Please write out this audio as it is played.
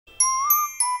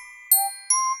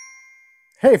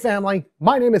Hey family,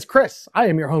 my name is Chris. I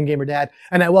am your home gamer dad,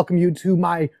 and I welcome you to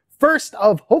my first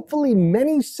of hopefully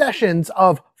many sessions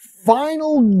of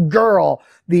Final Girl,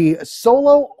 the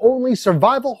solo-only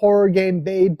survival horror game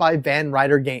made by Van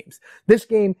Ryder Games. This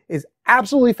game is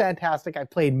absolutely fantastic.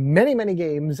 I've played many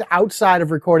games outside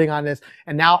of recording on this,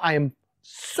 and now I am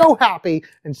so happy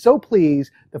and so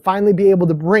pleased to finally be able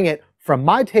to bring it from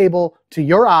my table to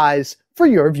your eyes for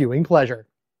your viewing pleasure.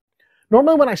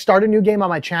 Normally when I start a new game on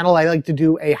my channel, I like to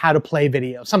do a how to play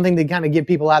video, something to kind of give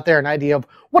people out there an idea of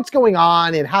what's going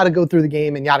on and how to go through the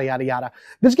game and yada, yada, yada.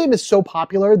 This game is so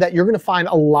popular that you're going to find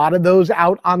a lot of those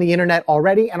out on the internet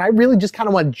already, and I really just kind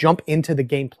of want to jump into the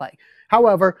gameplay.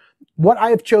 However, what I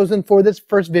have chosen for this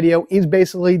first video is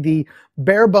basically the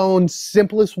bare bones,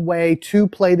 simplest way to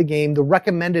play the game, the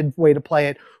recommended way to play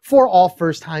it for all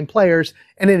first-time players.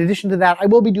 And in addition to that, I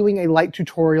will be doing a light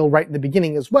tutorial right in the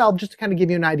beginning as well, just to kind of give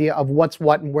you an idea of what's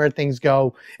what and where things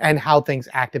go and how things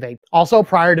activate. Also,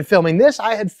 prior to filming this,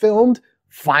 I had filmed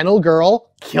Final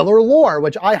Girl Killer Lore,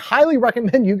 which I highly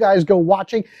recommend you guys go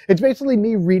watching. It's basically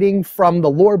me reading from the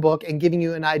lore book and giving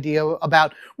you an idea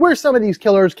about where some of these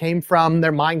killers came from,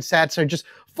 their mindsets, or just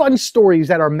fun stories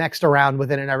that are mixed around with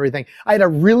it and everything. I had a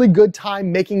really good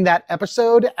time making that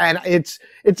episode, and it's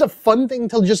a fun thing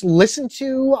to just listen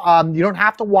to. You don't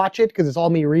have to watch it because it's all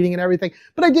me reading and everything,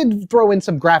 but I did throw in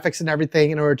some graphics and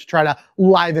everything in order to try to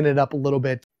liven it up a little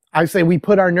bit. I say we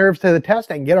put our nerves to the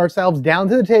test and get ourselves down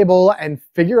to the table and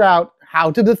figure out how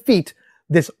to defeat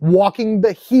this walking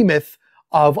behemoth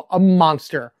of a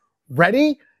monster.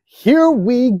 Ready? Here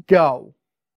we go.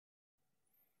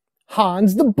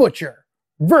 Hans the Butcher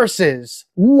versus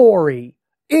Laurie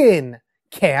in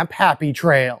Camp Happy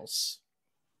Trails.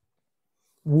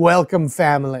 Welcome,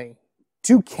 family,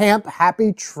 to Camp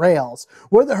Happy Trails,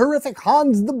 where the horrific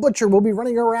Hans the Butcher will be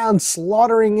running around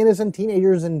slaughtering innocent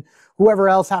teenagers and whoever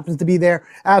else happens to be there,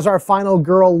 as our final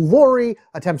girl, Laurie,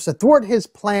 attempts to thwart his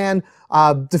plan,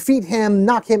 defeat him,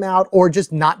 knock him out, or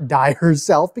just not die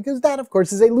herself, because that, of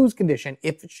course, is a lose condition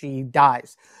if she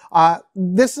dies.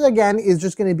 This, again, is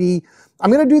just going to be,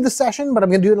 I'm going to do the session, but I'm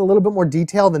going to do it in a little bit more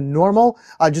detail than normal,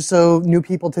 just so new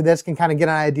people to this can kind of get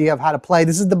an idea of how to play.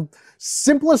 This is the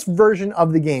simplest version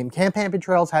of the game. Camp Happy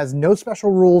Trails has no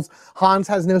special rules. Hans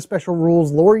has no special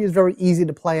rules. Laurie is very easy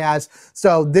to play as.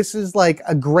 So this is like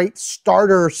a great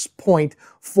starter point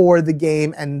for the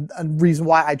game, and a reason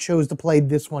why I chose to play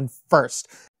this one first.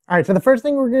 All right, so the first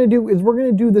thing we're going to do is we're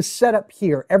going to do the setup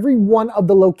here. Every one of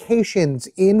the locations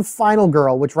in Final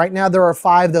Girl, which right now there are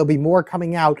 5, there'll be more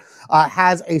coming out,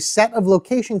 has a set of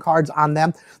location cards on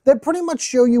them that pretty much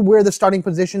show you where the starting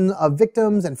position of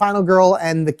victims and Final Girl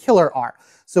and the killer are.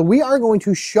 So we are going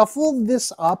to shuffle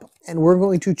this up, and we're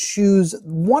going to choose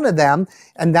one of them,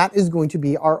 and that is going to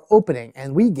be our opening.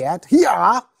 And we get,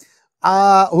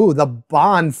 the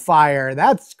bonfire.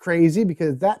 That's crazy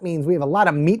because that means we have a lot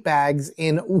of meat bags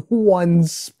in one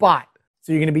spot.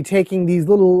 So you're going to be taking these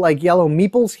little like yellow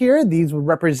meeples here. These would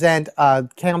represent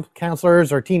camp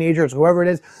counselors or teenagers, whoever it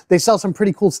is. They sell some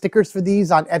pretty cool stickers for these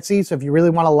on Etsy. So if you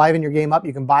really want to liven your game up,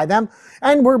 you can buy them.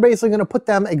 And we're basically going to put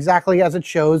them exactly as it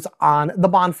shows on the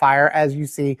bonfire, as you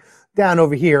see down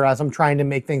over here, as I'm trying to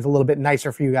make things a little bit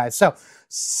nicer for you guys. So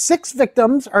 6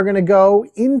 victims are going to go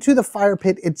into the fire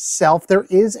pit itself. There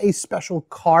is a special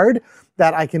card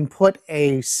that I can put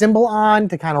a symbol on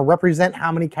to kind of represent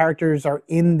how many characters are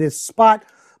in this spot.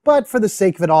 But for the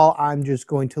sake of it all, I'm just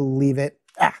going to leave it.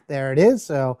 There it is.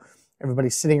 So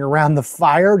everybody's sitting around the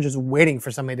fire, just waiting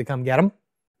for somebody to come get them.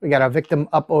 We got our victim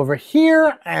up over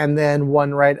here, and then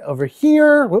one right over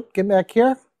here. Whoop, get back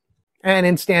here. And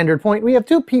in standard point, we have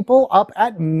 2 people up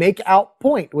at make-out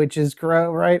point, which is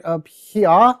right up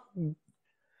here.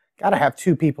 Gotta have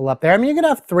 2 people up there. I mean, you can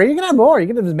have 3, you can have more. You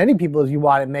can have as many people as you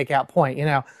want at make-out point. You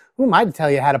know, who am I to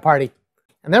tell you how to party?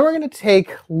 And then we're going to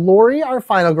take Laurie, our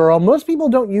final girl. Most people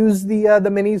don't use the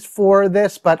minis for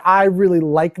this, but I really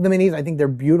like the minis. I think they're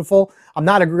beautiful. I'm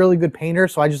not a really good painter,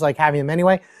 so I just like having them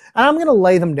anyway. And I'm going to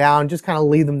lay them down, just kind of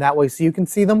leave them that way so you can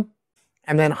see them.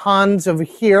 And then Hans over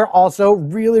here, also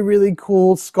really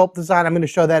cool sculpt design. I'm going to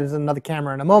show that as another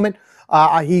camera in a moment.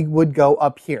 He would go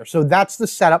up here. So that's the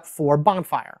setup for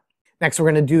Bonfire. Next,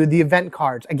 we're going to do the event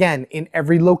cards. Again, in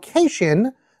every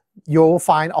location, you'll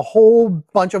find a whole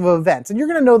bunch of events. And you're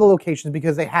going to know the locations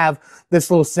because they have this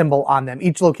little symbol on them.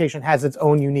 Each location has its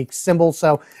own unique symbol.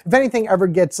 So if anything ever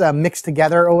gets mixed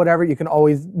together or whatever, you can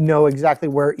always know exactly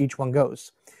where each one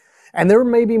goes. And there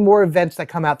may be more events that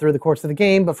come out through the course of the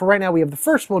game, but for right now we have the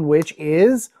first one, which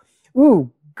is,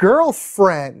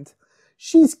 girlfriend.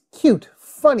 She's cute,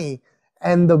 funny,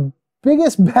 and the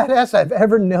biggest badass I've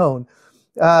ever known.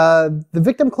 The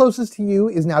victim closest to you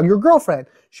is now your girlfriend.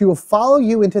 She will follow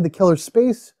you into the killer's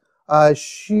space.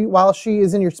 While she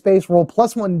is in your space, roll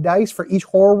 +1 dice for each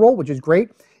horror roll, which is great.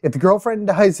 If the girlfriend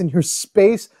dies in your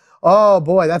space, oh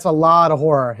boy, that's a lot of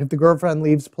horror. If the girlfriend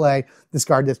leaves play,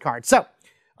 discard this card. So,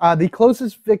 the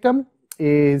closest victim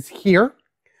is here.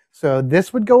 So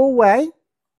this would go away.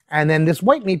 And then this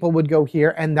white meeple would go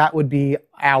here, and that would be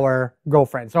our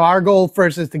girlfriend. So our goal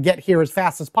first is to get here as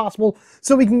fast as possible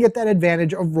so we can get that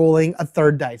advantage of rolling a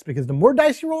third dice, because the more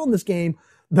dice you roll in this game,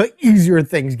 the easier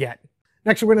things get.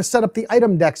 Next, we're going to set up the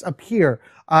item decks up here.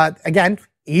 Again,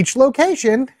 each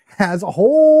location has a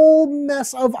whole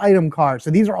mess of item cards.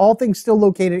 So these are all things still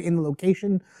located in the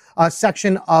location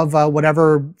section of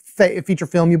whatever feature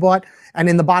film you bought. And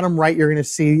in the bottom right, you're going to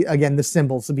see, again, the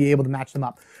symbols to be able to match them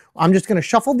up. I'm just going to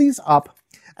shuffle these up.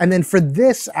 And then for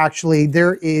this, actually,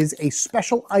 there is a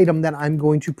special item that I'm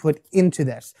going to put into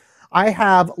this. I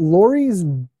have Laurie's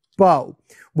bow,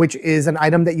 which is an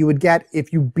item that you would get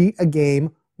if you beat a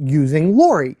game using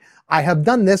Laurie. I have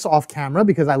done this off camera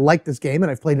because I like this game and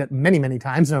I've played it many, many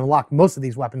times and unlocked most of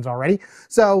these weapons already.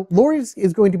 So Laurie's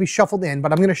is going to be shuffled in,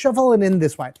 but I'm going to shuffle it in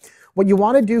this way. What you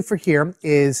want to do for here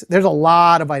is, there's a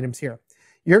lot of items here.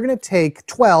 You're going to take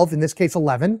 12, in this case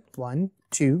 11. 1,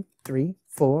 2, 3,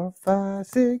 4, 5,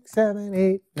 6, 7,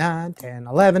 8, 9, 10,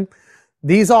 11.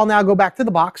 These all now go back to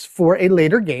the box for a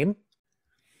later game.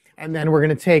 And then we're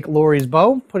going to take Laurie's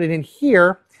bow, put it in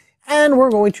here, and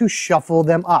we're going to shuffle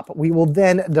them up. We will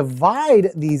then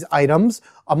divide these items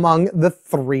among the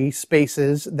 3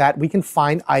 spaces that we can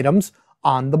find items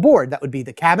on the board. That would be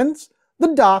the cabins,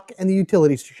 the dock, and the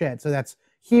utilities shed. So that's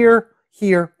here,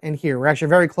 here, and here. We're actually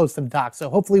very close to the dock, so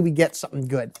hopefully we get something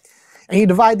good. And you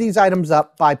divide these items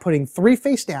up by putting 3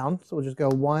 face down. So we'll just go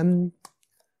 1,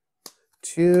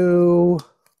 2,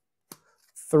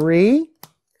 3.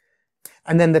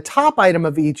 And then the top item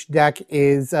of each deck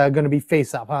is going to be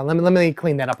face up. Let me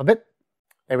clean that up a bit.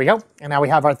 There we go. And now we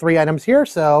have our 3 items here.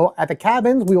 So at the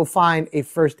cabins, we will find a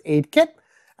first aid kit.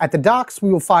 At the docks, we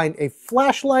will find a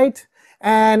flashlight.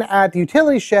 And at the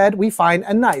utility shed, we find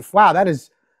a knife. Wow, that is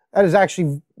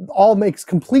actually all makes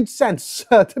complete sense,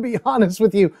 to be honest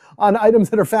with you, on items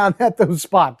that are found at those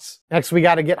spots. Next, we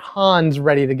got to get Hans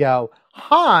ready to go.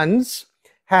 Hans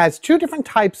has 2 different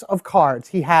types of cards.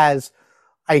 He has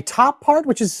a top part,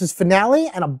 which is his finale,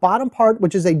 and a bottom part,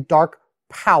 which is a dark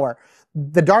power.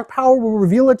 The dark power will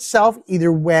reveal itself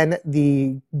either when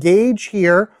the gauge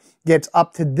here gets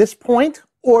up to this point,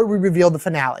 or we reveal the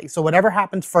finale. So whatever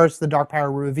happens first, the dark power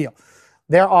will reveal.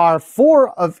 There are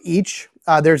 4 of each.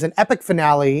 There's an epic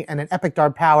finale and an epic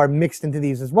dark power mixed into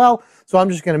these as well. So I'm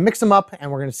just going to mix them up and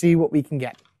we're going to see what we can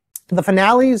get. The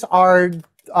finales are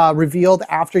revealed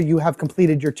after you have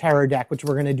completed your terror deck, which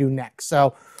we're going to do next.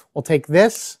 So we'll take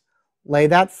this, lay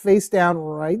that face down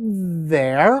right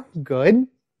there. Good.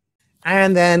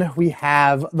 And then we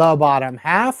have the bottom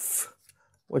half,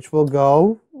 which will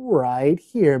go right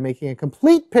here, making a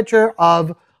complete picture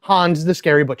of Hans the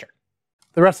Scary Butcher.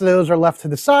 The rest of those are left to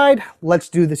the side. Let's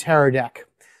do the terror deck.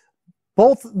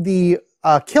 Both the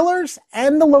killers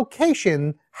and the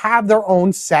location have their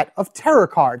own set of terror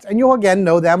cards, and you'll again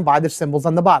know them by the symbols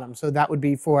on the bottom. So that would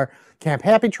be for Camp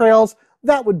Happy Trails,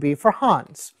 that would be for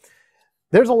Hans.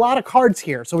 There's a lot of cards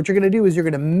here, so what you're going to do is you're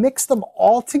going to mix them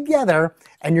all together,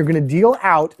 and you're going to deal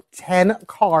out 10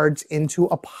 cards into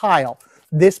a pile.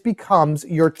 This becomes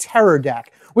your terror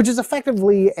deck, which is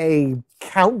effectively a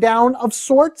countdown of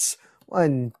sorts.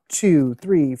 1, 2,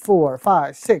 3, 4,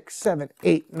 5, 6, 7,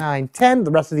 8, 9, 10.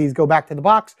 The rest of these go back to the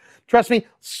box. Trust me,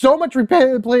 so much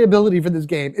replayability for this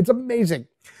game. It's amazing.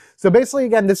 So basically,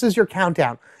 again, this is your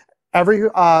countdown. Every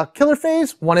killer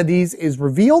phase, one of these is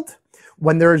revealed.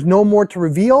 When there is no more to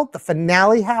reveal, the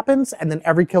finale happens, and then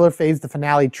every killer phase, the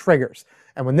finale triggers.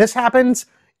 And when this happens,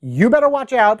 you better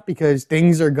watch out because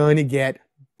things are going to get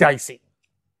dicey.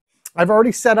 I've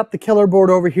already set up the killer board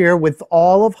over here with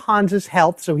all of Hans's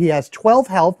health, so he has 12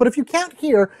 health, but if you count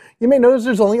here, you may notice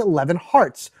there's only 11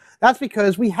 hearts. That's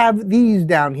because we have these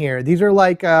down here. These are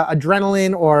like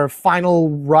adrenaline or final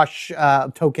rush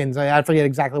tokens. I forget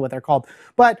exactly what they're called,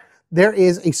 but there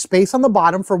is a space on the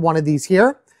bottom for one of these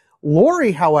here.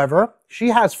 Laurie, however, she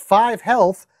has 5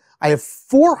 health. I have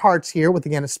 4 hearts here with,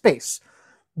 again, a space.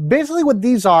 Basically what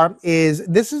these are is,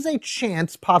 this is a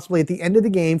chance possibly at the end of the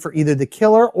game for either the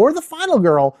killer or the final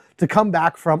girl to come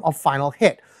back from a final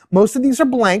hit. Most of these are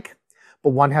blank,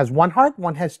 but one has 1 heart,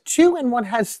 one has 2, and one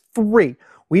has 3.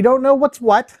 We don't know what's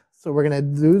what, so we're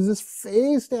going to do this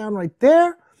face down right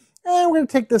there, and we're going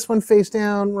to take this one face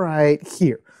down right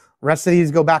here. The rest of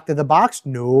these go back to the box.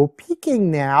 No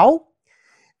peeking now.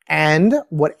 And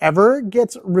whatever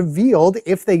gets revealed,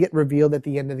 if they get revealed at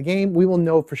the end of the game, we will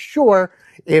know for sure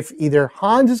if either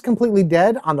Hans is completely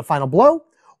dead on the final blow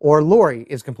or Laurie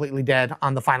is completely dead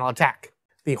on the final attack.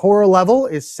 The horror level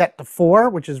is set to 4,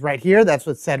 which is right here. That's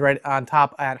what's said right on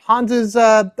top at Hans's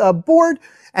board.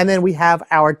 And then we have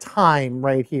our time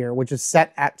right here, which is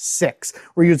set at 6.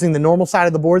 We're using the normal side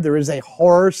of the board. There is a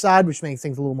horror side, which makes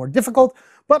things a little more difficult.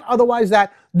 But otherwise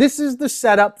this is the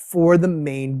setup for the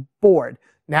main board.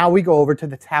 Now we go over to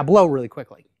the tableau really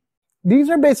quickly.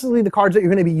 These are basically the cards that you're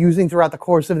going to be using throughout the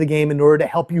course of the game in order to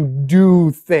help you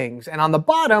do things. And on the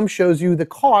bottom shows you the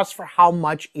cost for how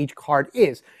much each card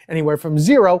is. Anywhere from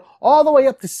 0 all the way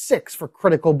up to 6 for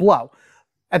critical blow.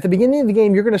 At the beginning of the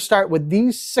game, you're going to start with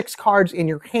these 6 cards in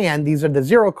your hand. These are the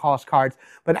 0 cost cards.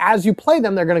 But as you play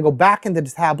them, they're going to go back into the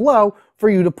tableau for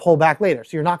you to pull back later.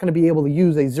 So you're not going to be able to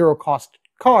use a 0 cost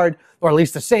card, or at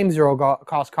least the same 0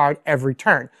 cost card every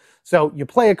turn. So you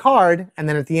play a card, and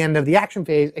then at the end of the action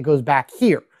phase, it goes back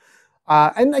here.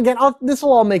 And again, this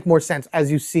will all make more sense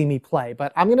as you see me play.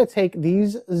 But I'm going to take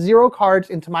these 0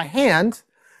 cards into my hand,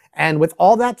 and with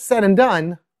all that said and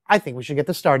done, I think we should get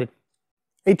this started.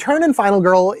 A turn in Final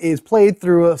Girl is played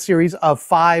through a series of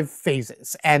 5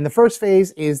 phases. And the first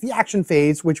phase is the action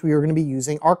phase, which we are going to be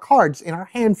using our cards in our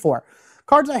hand for.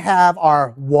 Cards I have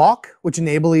are Walk, which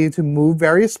enable you to move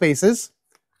various spaces.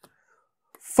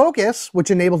 Focus,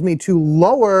 which enables me to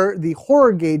lower the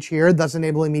horror gauge here, thus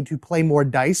enabling me to play more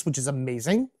dice, which is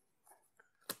amazing.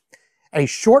 A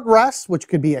Short Rest, which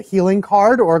could be a healing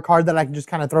card or a card that I can just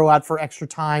kind of throw out for extra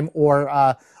time or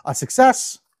a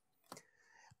success.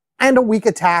 And a Weak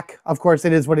Attack. Of course,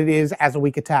 it is what it is as a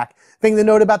weak attack. Thing to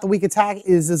note about the weak attack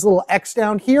is this little X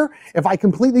down here. If I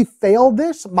completely fail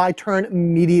this, my turn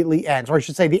immediately ends, or I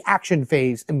should say the action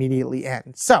phase immediately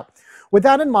ends. So, with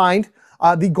that in mind,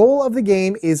 the goal of the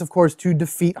game is, of course, to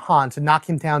defeat Hans and knock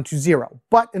him down to 0.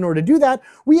 But in order to do that,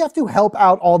 we have to help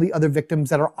out all the other victims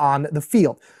that are on the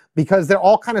field. Because they're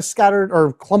all kind of scattered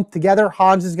or clumped together,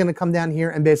 Hans is going to come down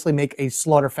here and basically make a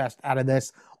slaughterfest out of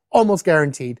this, almost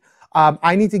guaranteed.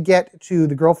 I need to get to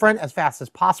the girlfriend as fast as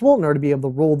possible in order to be able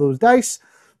to roll those dice.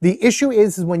 The issue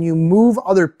is when you move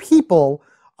other people,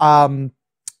 only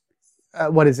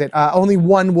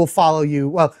one will follow you.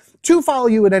 Well, 2 follow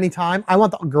you at any time. I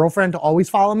want the girlfriend to always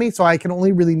follow me, so I can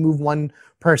only really move 1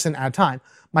 person at a time.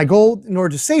 My goal in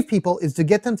order to save people is to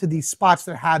get them to these spots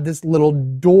that have this little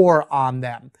door on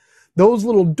them. Those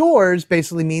little doors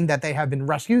basically mean that they have been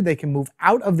rescued. They can move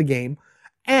out of the game,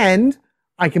 and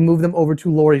I can move them over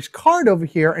to Laurie's card over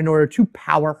here in order to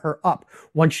power her up.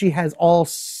 Once she has all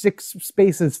 6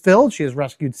 spaces filled, she has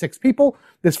rescued 6 people,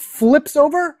 this flips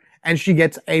over and she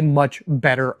gets a much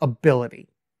better ability.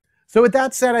 So with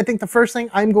that said, I think the first thing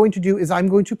I'm going to do is I'm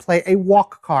going to play a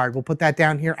Walk card. We'll put that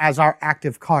down here as our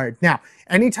active card. Now,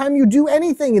 anytime you do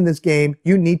anything in this game,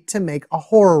 you need to make a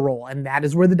horror roll, and that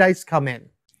is where the dice come in.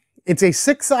 It's a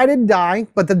 6-sided die,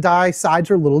 but the die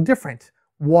sides are a little different.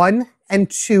 1 and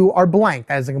 2 are blank.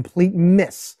 That is a complete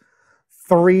miss.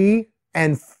 3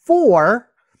 and 4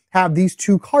 have these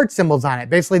 2 card symbols on it.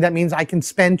 Basically, that means I can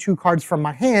spend 2 cards from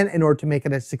my hand in order to make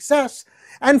it a success.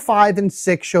 And 5 and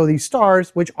 6 show these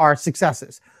stars, which are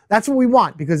successes. That's what we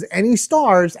want, because any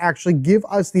stars actually give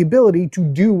us the ability to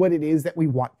do what it is that we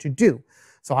want to do.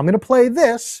 So I'm going to play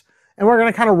this, and we're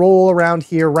going to kind of roll around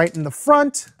here right in the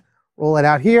front. Roll it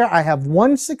out here. I have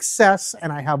 1 success,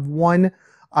 and I have 1...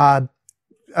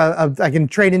 I can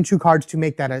trade in 2 cards to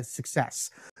make that a success.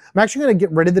 I'm actually going to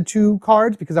get rid of the 2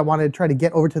 cards because I want to try to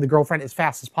get over to the girlfriend as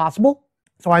fast as possible.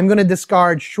 So I'm going to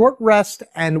discard Short Rest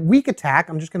and Weak Attack.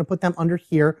 I'm just going to put them under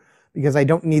here because I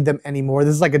don't need them anymore.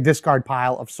 This is like a discard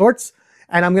pile of sorts.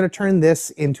 And I'm going to turn this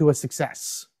into a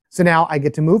success. So now I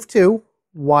get to move 2.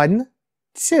 1,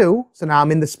 2. So now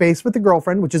I'm in the space with the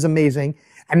girlfriend, which is amazing.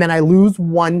 And then I lose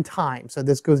 1 time. So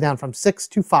this goes down from 6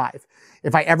 to 5.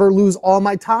 If I ever lose all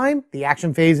my time, the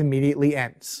action phase immediately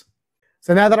ends.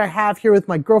 So now that I have here with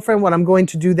my girlfriend, what I'm going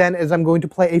to do then is I'm going to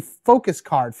play a focus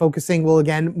card. Focusing will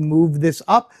again move this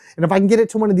up. And if I can get it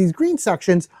to one of these green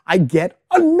sections, I get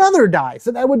another die.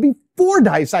 So that would be 4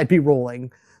 dice I'd be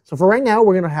rolling. So for right now,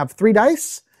 we're going to have 3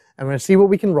 dice. And we're going to see what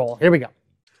we can roll. Here we go.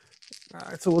 All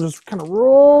right, so we'll just kind of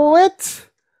roll it.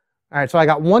 All right, so I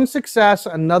got 1 success,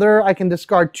 another I can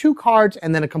discard 2 cards,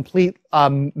 and then a complete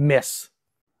miss.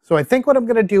 So I think what I'm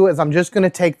going to do is I'm just going to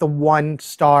take the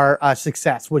 1-star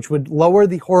success, which would lower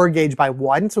the horror gauge by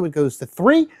 1, so it goes to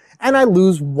 3, and I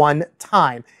lose 1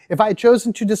 time. If I had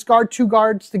chosen to discard 2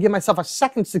 guards to give myself a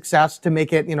second success to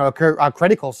make it, a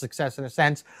critical success in a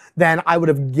sense, then I would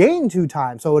have gained 2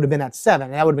 times, so it would have been at 7,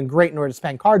 and that would have been great in order to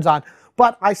spend cards on.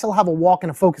 But I still have a walk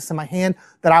and a focus in my hand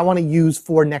that I want to use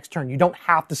for next turn. You don't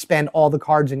have to spend all the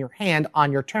cards in your hand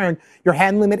on your turn. Your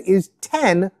hand limit is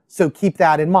 10, so keep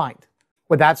that in mind.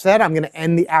 With that said, I'm going to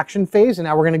end the action phase, and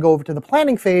now we're going to go over to the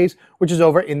planning phase, which is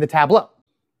over in the tableau.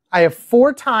 I have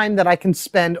 4 time that I can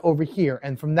spend over here,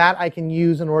 and from that I can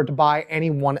use in order to buy any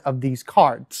one of these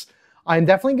cards. I'm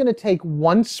definitely going to take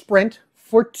 1 sprint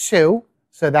for 2,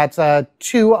 so that's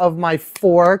 2 of my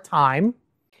 4 time.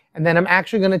 And then I'm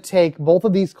actually going to take both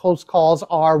of these close calls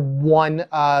are 1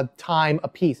 time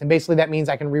apiece, and basically that means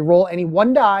I can re-roll any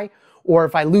 1 die, or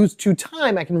if I lose 2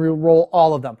 time, I can re-roll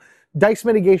all of them. Dice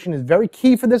mitigation is very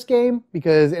key for this game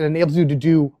because it enables you to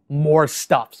do more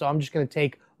stuff. So I'm just going to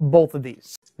take both of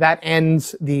these. That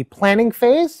ends the planning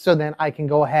phase. So then I can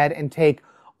go ahead and take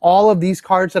all of these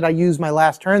cards that I used my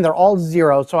last turn. They're all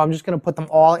 0. So I'm just going to put them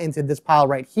all into this pile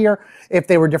right here. If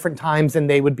they were different times, then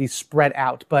they would be spread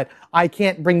out. But I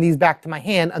can't bring these back to my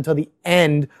hand until the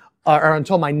end or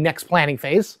until my next planning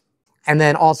phase. And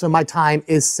then also my time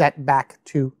is set back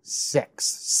to 6.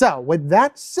 So with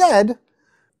that said,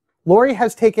 Laurie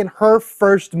has taken her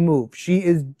first move. She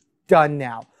is done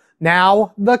now.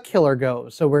 Now the killer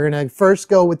goes. So we're going to first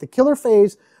go with the killer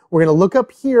phase. We're going to look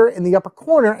up here in the upper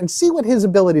corner and see what his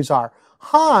abilities are.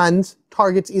 Hans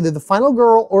targets either the final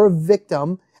girl or a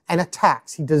victim and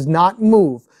attacks. He does not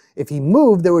move. If he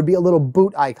moved, there would be a little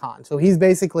boot icon. So he's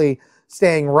basically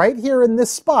staying right here in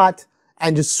this spot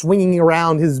and just swinging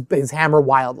around his hammer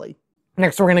wildly.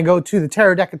 Next, we're going to go to the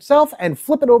tarot deck itself and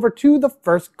flip it over to the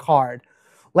first card.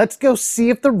 Let's go see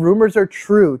if the rumors are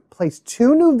true. Place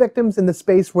 2 new victims in the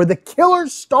space where the killer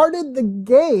started the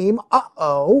game.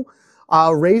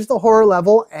 Raise the horror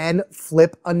level and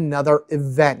flip another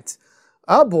event.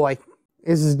 Oh boy,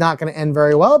 this is not going to end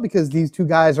very well because these 2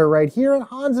 guys are right here and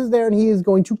Hans is there and he is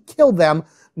going to kill them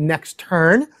next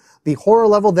turn. The horror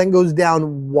level then goes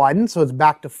down 1, so it's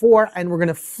back to 4, and we're going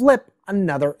to flip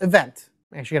another event.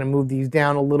 I'm actually going to move these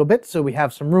down a little bit so we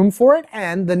have some room for it.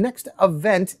 And the next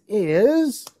event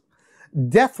is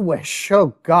Death Wish.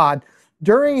 Oh, God.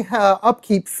 During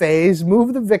upkeep phase,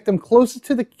 move the victim closest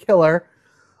to the killer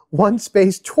 1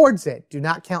 space towards it. Do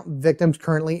not count victims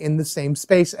currently in the same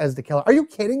space as the killer. Are you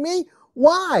kidding me?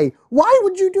 Why? Why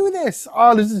would you do this?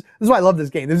 Oh, this is why I love this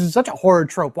game. This is such a horror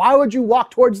trope. Why would you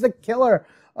walk towards the killer?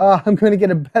 I'm going to get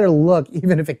a better look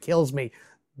even if it kills me.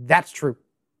 That's true.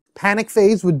 Panic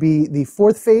phase would be the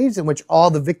 4th phase in which all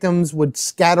the victims would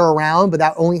scatter around, but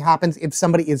that only happens if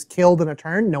somebody is killed in a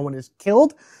turn. No one is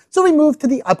killed. So we move to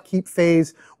the upkeep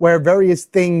phase where various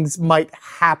things might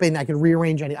happen. I can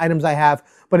rearrange any items I have,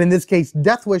 but in this case,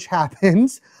 Death Wish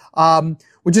happens,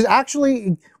 which is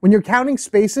actually, when you're counting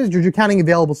spaces, you're counting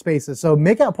available spaces. So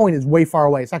Makeout Point is way far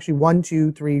away. It's actually 1,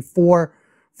 2, 3, 4,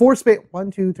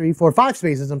 5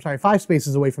 spaces, I'm sorry, 5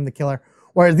 spaces away from the killer.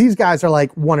 Whereas these guys are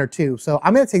like 1 or 2. So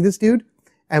I'm going to take this dude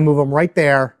and move him right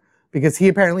there because he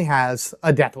apparently has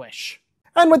a Death Wish.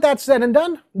 And with that said and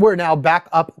done, we're now back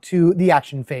up to the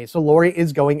action phase. So Laurie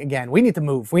is going again. We need to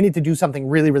move. We need to do something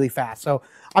really, really fast. So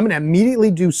I'm going to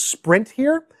immediately do sprint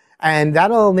here, and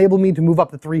that'll enable me to move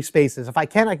up to 3 spaces. If I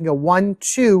can go 1,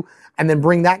 2, and then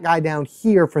bring that guy down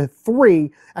here for 3,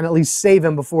 and at least save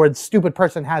him before the stupid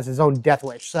person has his own Death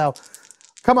Wish. So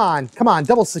come on,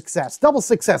 double success,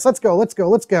 let's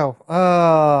go.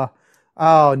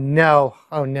 Oh no.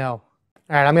 All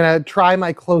right, I'm gonna try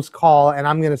my close call, and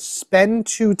I'm gonna spend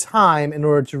 2 time in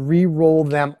order to re-roll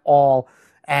them all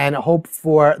and hope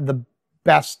for the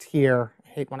best here. I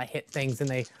hate when I hit things and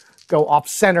they go off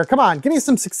center. Come on, give me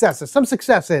some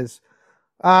successes.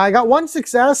 I got 1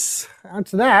 success,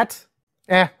 that's that.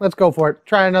 Let's go for it.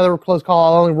 Try another close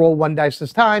call. I'll only roll 1 dice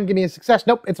this time. Give me a success.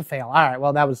 Nope, it's a fail. All right,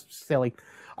 well, that was silly.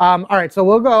 All right, so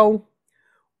we'll go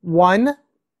 1,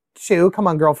 2. Come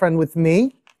on, girlfriend, with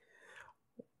me.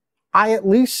 I at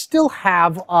least still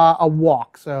have a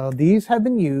walk. So these have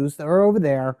been used. They're over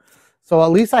there. So at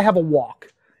least I have a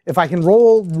walk. If I can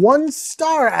roll 1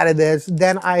 star out of this,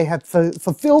 then I have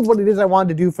fulfilled what it is I wanted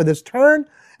to do for this turn,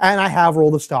 and I have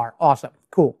rolled a star. Awesome.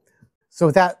 Cool. So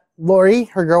with that, Laurie,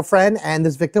 her girlfriend, and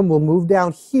this victim will move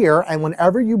down here, and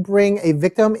whenever you bring a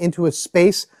victim into a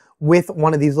space with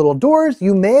one of these little doors,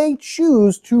 you may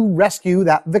choose to rescue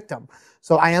that victim.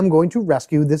 So I am going to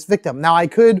rescue this victim. Now I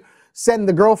could send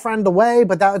the girlfriend away,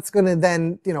 but that's going to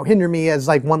then, hinder me as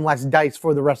like 1 less dice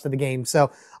for the rest of the game. So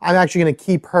I'm actually going to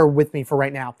keep her with me for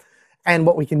right now. And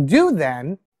what we can do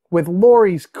then, with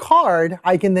Laurie's card,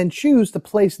 I can then choose to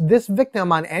place this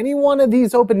victim on any one of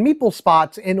these open meeple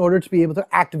spots in order to be able to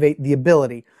activate the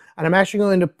ability. And I'm actually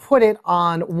going to put it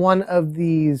on one of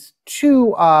these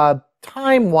 2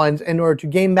 time ones in order to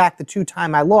gain back the 2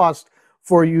 time I lost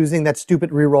for using that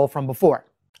stupid reroll from before.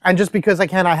 And just because I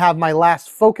can, I have my last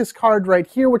focus card right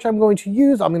here, which I'm going to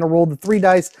use. I'm going to roll the 3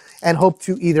 dice and hope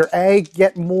to either A,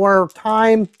 get more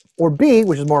time, or B,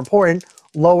 which is more important,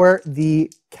 lower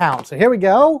the count. So here we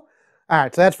go. All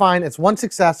right, so that's fine. It's 1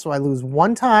 success, so I lose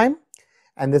 1 time,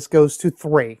 and this goes to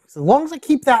 3. So as long as I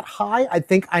keep that high, I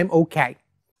think I'm okay.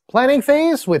 Planning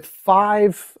phase with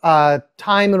 5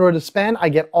 time in order to spend. I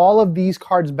get all of these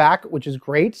cards back, which is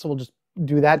great. So we'll just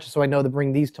do that just so I know to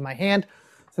bring these to my hand.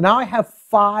 So now I have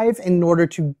 5 in order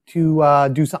to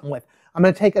do something with. I'm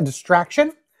going to take a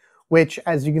distraction, which,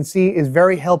 as you can see, is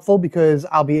very helpful because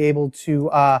I'll be able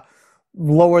to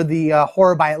lower the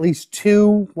horror by at least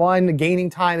 2, 1, gaining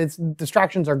time.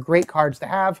 Distractions are great cards to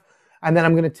have. And then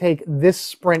I'm going to take this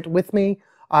sprint with me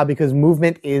because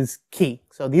movement is key.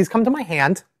 So these come to my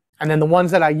hand, and then the ones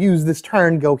that I use this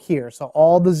turn go here. So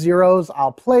all the zeros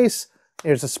I'll place.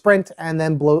 There's a sprint, and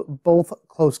then both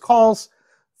close calls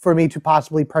for me to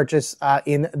possibly purchase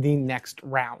in the next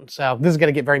round. So this is going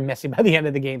to get very messy by the end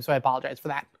of the game, so I apologize for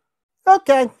that.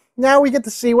 Okay, now we get to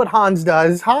see what Hans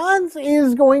does. Hans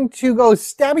is going to go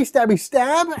stabby, stabby,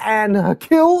 stab and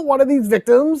kill one of these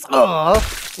victims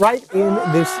right in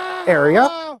this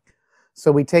area.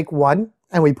 So we take 1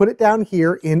 and we put it down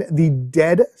here in the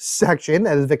dead section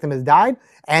as the victim has died,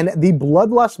 and the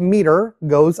bloodlust meter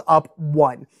goes up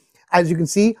 1. As you can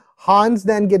see, Hans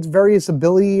then gets various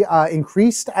ability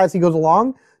increased as he goes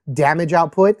along, damage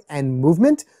output and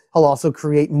movement. He'll also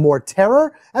create more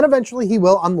terror, and eventually he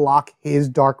will unlock his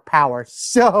dark power.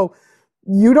 So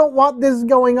you don't want this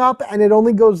going up, and it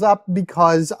only goes up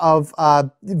because of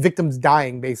victims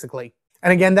dying, basically.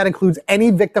 And again, that includes any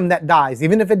victim that dies.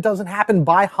 Even if it doesn't happen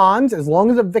by Hans, as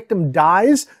long as a victim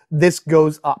dies, this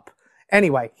goes up.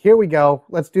 Anyway, here we go.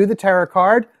 Let's do the terror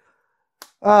card.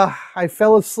 I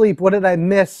fell asleep. What did I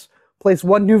miss? Place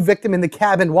 1 new victim in the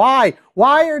cabin. Why?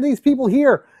 Why are these people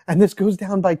here? And this goes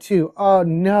down by 2. Oh,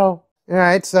 no. All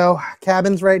right, so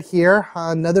cabin's right here.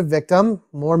 Another victim.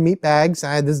 More meat bags.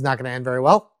 This is not going to end very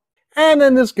well. And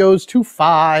then this goes to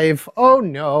 5. Oh,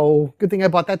 no. Good thing I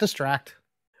bought that distract.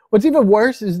 What's even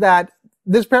worse is that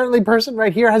this apparently person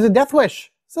right here has a death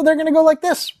wish. So they're going to go like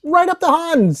this, right up to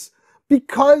Hans.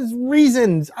 Because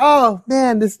reasons. Oh,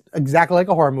 man, this is exactly like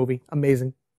a horror movie.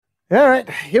 Amazing. All right,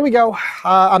 here we go.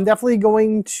 I'm definitely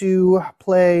going to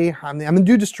play, I'm going to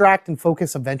do distract and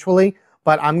focus eventually,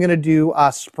 but I'm going to do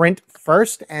sprint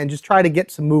first and just try to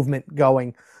get some movement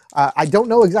going. I don't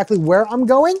know exactly where I'm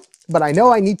going, but I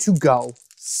know I need to go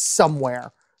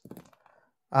somewhere.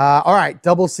 All right,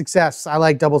 double success. I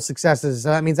like double successes. So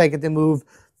that means I get to move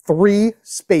 3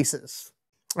 spaces.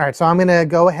 All right, so I'm going to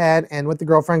go ahead and with the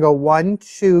girlfriend go 1,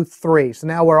 2, 3. So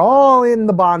now we're all in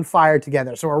the bonfire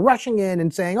together. So we're rushing in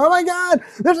and saying, oh my God,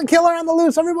 there's a killer on the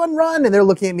loose. Everyone run. And they're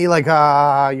looking at me like,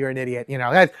 you're an idiot. You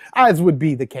know, as would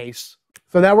be the case.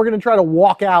 So now we're going to try to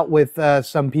walk out with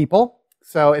some people.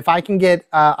 So if I can get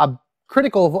a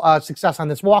critical success on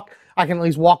this walk, I can at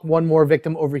least walk 1 more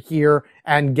victim over here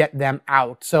and get them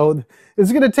out. So this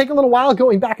is going to take a little while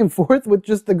going back and forth with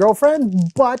just the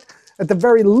girlfriend, but at the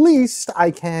very least, I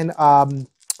can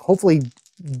hopefully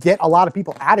get a lot of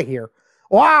people out of here.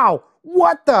 Wow,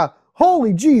 what the?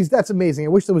 Holy jeez, that's amazing. I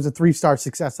wish there was a 3-star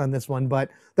success on this one,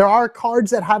 but there are cards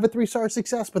that have a 3-star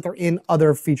success, but they're in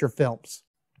other feature films.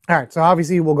 All right, so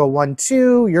obviously we'll go 1,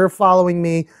 2, you're following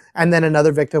me, and then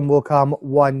another victim will come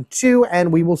 1, 2,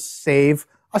 and we will save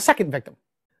a second victim.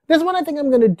 This one I think I'm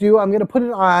going to do, I'm going to put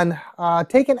it on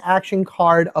take an action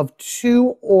card of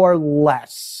 2 or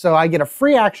less. So I get a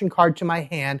free action card to my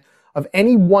hand of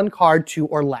any 1 card 2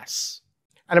 or less.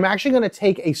 And I'm actually going to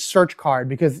take a search card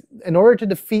because in order to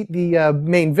defeat the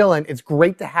main villain, it's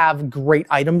great to have great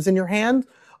items in your hand.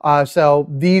 So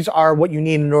these are what you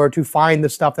need in order to find the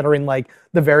stuff that are in like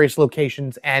the various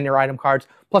locations and your item cards.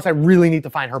 Plus I really need to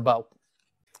find her bow.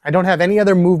 I don't have any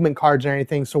other movement cards or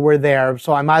anything, so we're there.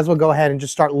 So I might as well go ahead and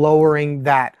just start lowering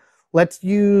that. Let's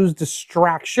use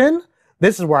distraction.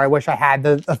 This is where I wish I had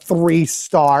a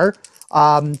 3-star,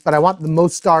 but I want the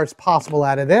most stars possible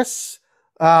out of this.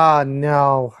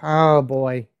 No, oh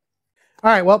boy.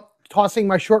 All right, well, tossing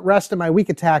my short rest and my weak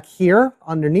attack here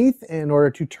underneath in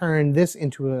order to turn this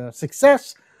into a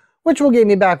success, which will give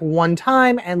me back 1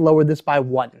 time and lower this by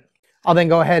 1. I'll then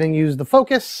go ahead and use the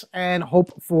focus and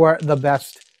hope for the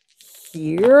best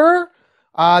here.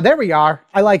 There we are.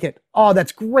 I like it. Oh,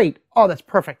 that's great. Oh, that's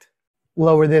perfect.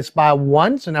 lower this by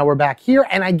 1, so now we're back here,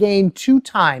 and I gain 2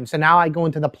 times. So now I go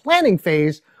into the planning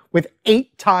phase with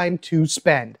 8 time to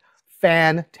spend.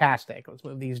 Fantastic. Let's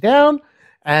move these down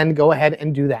and go ahead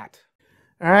and do that.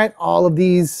 All right, all of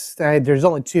these, there's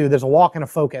only 2. There's a walk and a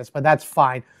focus, but that's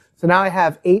fine. So now I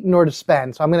have 8 in order to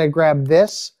spend. So I'm going to grab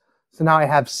this. So now I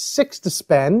have 6 to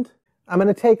spend. I'm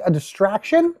going to take a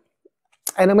distraction,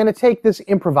 and I'm going to take this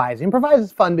improvise. Improvise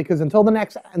is fun because until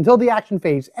the action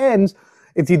phase ends,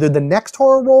 it's either the next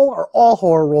horror roll or all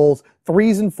horror rolls.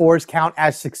 3s and 4s count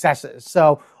as successes.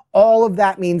 So all of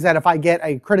that means that if I get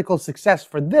a critical success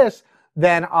for this,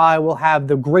 then I will have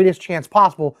the greatest chance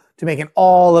possible to making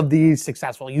all of these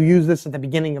successful. You use this at the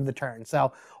beginning of the turn.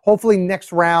 So hopefully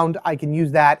next round I can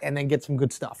use that and then get some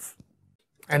good stuff.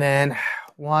 And then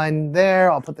 1 there.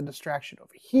 I'll put the distraction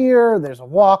over here. There's a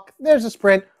walk. There's a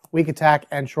sprint, weak attack,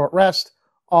 and short rest.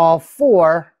 All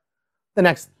for the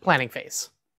next planning phase.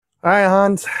 All right,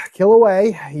 Hans, kill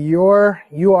away. You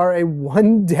are a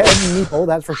 1 dead meeple.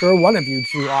 That's for sure. One of you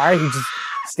 2 are. He's just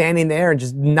standing there and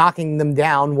just knocking them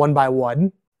down one by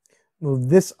one. Move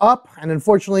this up, and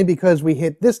unfortunately, because we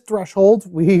hit this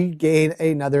threshold, we gain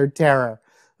another terror.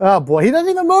 Oh boy, he doesn't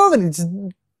even move, and he's just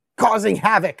causing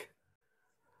havoc.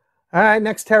 All right,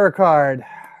 next terror card.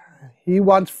 He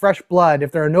wants fresh blood.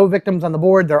 If there are no victims on the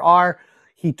board, there are.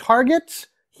 He targets,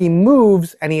 he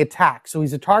moves, and he attacks. So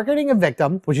he's targeting a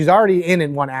victim, which he's already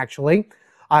in one, actually.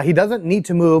 He doesn't need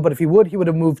to move, but if he would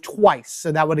have moved twice.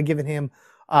 So that would have given him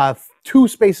 2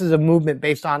 spaces of movement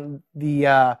based on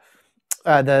the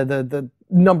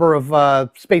number of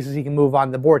spaces he can move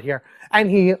on the board here. And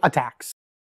he attacks.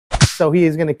 So he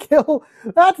is going to kill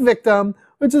that victim,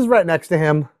 which is right next to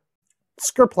him.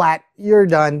 Skerplat, you're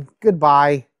done.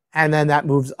 Goodbye. And then that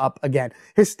moves up again.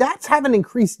 His stats haven't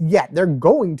increased yet. They're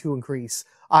going to increase.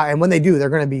 And when they do, they're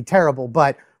going to be terrible.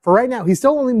 But for right now, he's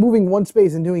still only moving 1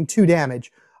 space and doing 2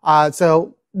 damage.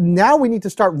 So now we need to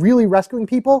start really rescuing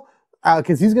people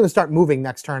because he's going to start moving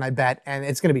next turn, I bet. And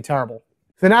it's going to be terrible.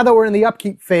 So now that we're in the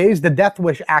upkeep phase, the Death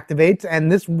Wish activates,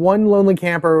 and this one lonely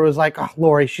camper was like, oh,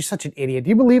 Laurie, she's such an idiot. Do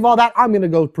you believe all that? I'm going to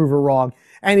go prove her wrong.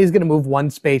 And he's going to move 1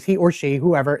 space. He or she,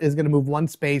 whoever, is going to move 1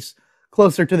 space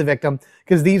closer to the victim,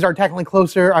 because these are technically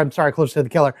closer, closer to the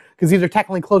killer, because these are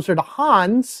technically closer to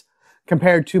Hans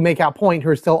compared to Makeout Point, who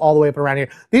are still all the way up around here.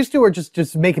 These 2 are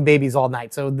just making babies all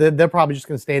night, so they're probably just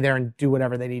going to stay there and do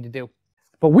whatever they need to do.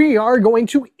 But we are going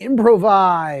to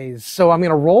improvise. So I'm going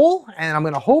to roll, and I'm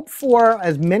going to hope for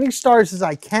as many stars as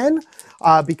I can,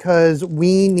 because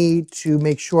we need to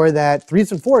make sure that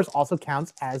 3s and 4s also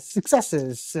counts as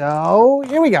successes. So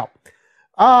here we go.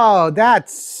 Oh, that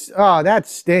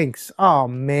stinks. Oh,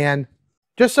 man.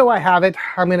 Just so I have it,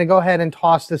 I'm going to go ahead and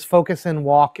toss this focus and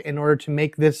walk in order to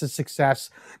make this a success,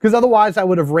 because otherwise I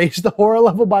would have raised the horror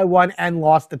level by 1 and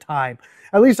lost the time.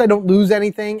 At least I don't lose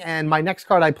anything, and my next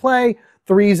card I play,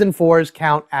 3s and 4s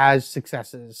count as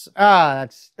successes.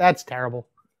 That's terrible.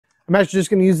 I'm actually just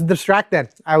going to use the distract then.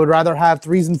 I would rather have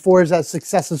 3s and 4s as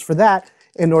successes for that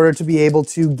in order to be able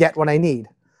to get what I need.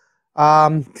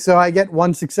 So I get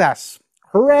 1 success.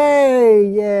 Hooray!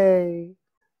 Yay!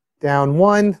 Down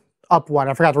 1, up 1.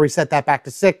 I forgot to reset that back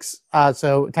to 6.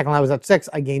 So technically I was at 6.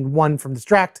 I gained 1 from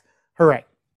distract. Hooray.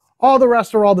 All the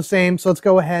rest are all the same. So let's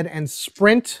go ahead and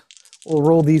sprint. We'll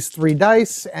roll these 3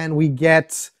 dice and we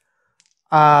get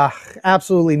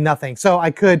absolutely nothing. So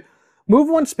I could move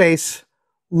 1 space,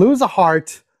 lose a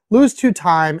heart, lose 2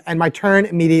 time, and my turn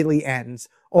immediately ends.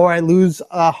 Or I lose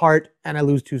a heart and I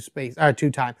lose 2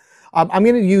 time. I'm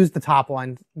going to use the top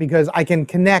one because I can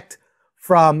connect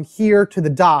from here to the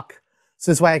dock.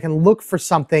 So this way I can look for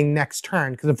something next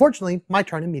turn. Because unfortunately, my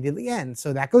turn immediately ends.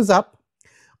 So that goes up.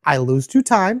 I lose 2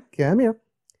 time. Come here.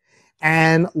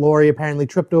 And Laurie apparently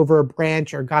tripped over a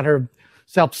branch or got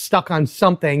herself stuck on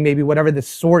something. Maybe whatever this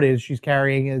sword is she's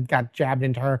carrying, it got jabbed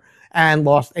into her and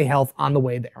lost a health on the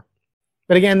way there.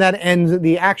 But again, that ends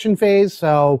the action phase.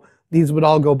 So these would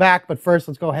all go back. But first,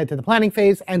 let's go ahead to the planning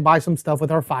phase and buy some stuff with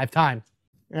our 5 time.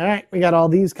 All right, we got all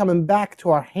these coming back to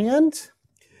our hand.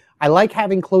 I like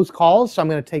having close calls, so I'm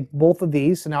going to take both of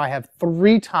these. So now I have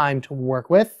 3 time to work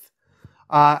with.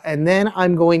 And then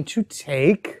I'm going to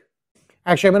take...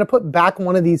 Actually, I'm going to put back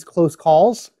one of these close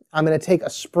calls. I'm going to take a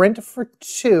sprint for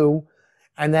 2.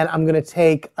 And then I'm going to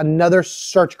take another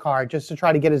search card just to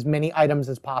try to get as many items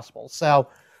as possible. So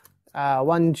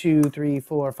 1, 2, 3,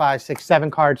 4, 5, 6,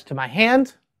 7 cards to my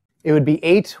hand. It would be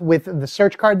 8 with the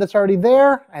search card that's already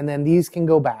there. And then these can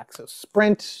go back. So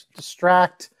sprint,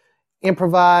 distract,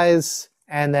 improvise,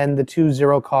 and then the 2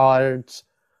 0 cards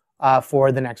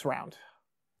for the next round.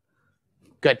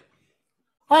 Good.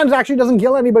 Hans actually doesn't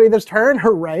kill anybody this turn.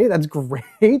 Hooray, that's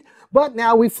great. But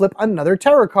now we flip another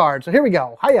terror card. So here we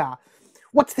go. Hiya.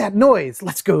 What's that noise?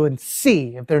 Let's go and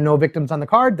see. If there are no victims on the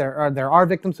card, there are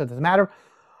victims, so it doesn't matter.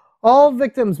 All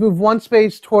victims move 1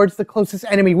 space towards the closest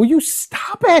enemy. Will you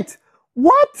stop it?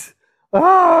 What?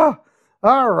 Ah,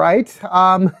 all right.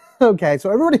 Okay, so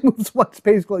everybody moves 1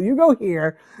 space close. You go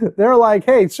here. They're like,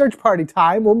 hey, search party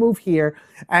time. We'll move here.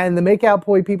 And the make-out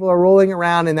boy people are rolling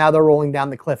around, and now they're rolling down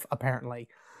the cliff, apparently.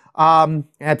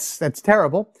 That's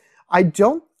terrible. I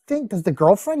don't think, does the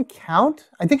girlfriend count?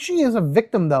 I think she is a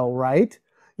victim, though, right?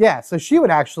 Yeah, so she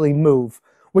would actually move,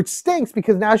 which stinks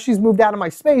because now she's moved out of my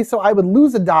space, so I would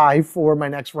lose a die for my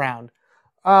next round.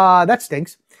 That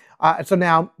stinks. So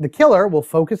now the killer will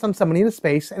focus on somebody in the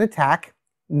space and attack.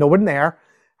 No one there.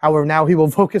 However, now he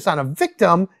will focus on a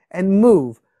victim and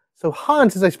move. So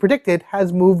Hans, as I predicted,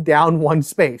 has moved down 1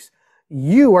 space.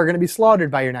 You are going to be slaughtered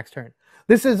by your next turn.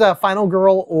 This is a final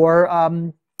girl or,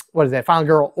 what is that? Final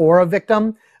girl or a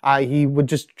victim. He would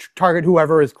just target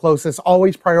whoever is closest,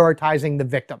 always prioritizing the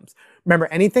victims. Remember,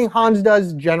 anything Hans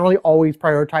does generally always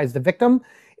prioritize the victim.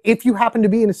 If you happen to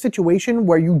be in a situation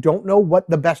where you don't know what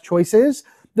the best choice is,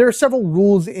 there are several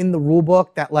rules in the rule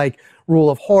book that, like rule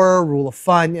of horror, rule of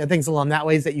fun, things along that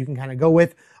ways that you can kind of go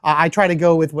with. I try to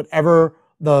go with whatever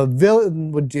the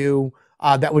villain would do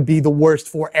that would be the worst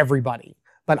for everybody.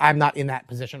 But I'm not in that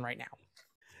position right now.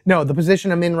 No, the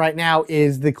position I'm in right now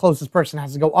is the closest person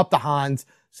has to go up to Hans,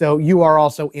 so you are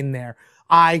also in there.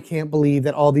 I can't believe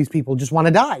that all these people just want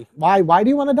to die. Why do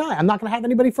you want to die? I'm not going to have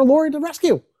anybody for Laurie to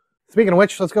rescue. Speaking of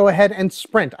which, let's go ahead and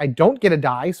sprint. I don't get a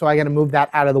die, so I got to move that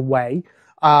out of the way.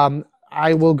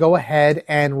 I will go ahead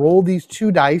and roll these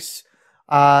 2 dice.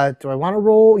 Do I want to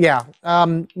roll? Yeah.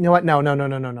 You know what?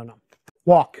 No.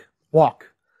 Walk.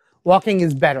 Walking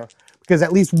is better because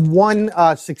at least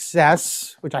 1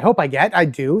 success, which I hope I get. I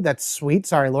do. That's sweet.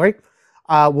 Sorry, Laurie.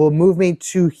 Will move me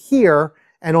to here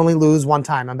and only lose 1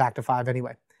 time. I'm back to 5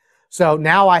 anyway. So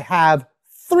now I have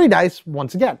 3 dice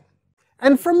once again.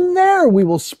 And from there, we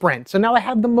will sprint. So now I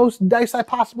have the most dice I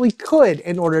possibly could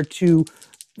in order to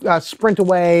sprint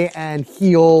away and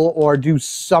heal or do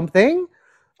something.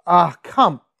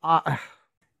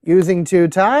 Using 2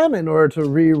 time in order to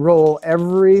re-roll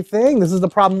everything. This is the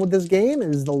problem with this game,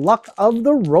 is the luck of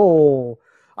the roll.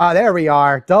 There we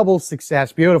are. Double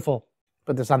success. Beautiful.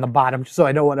 Put this on the bottom just so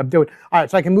I know what I'm doing. All right,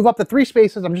 so I can move up to 3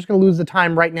 spaces. I'm just going to lose the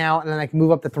time right now, and then I can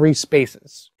move up to 3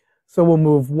 spaces. So we'll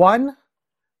move 1.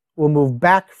 We'll move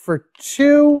back for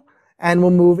 2. And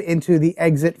we'll move into the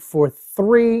exit for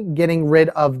 3, getting rid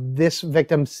of this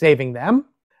victim, saving them.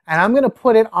 And I'm going to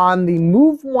put it on the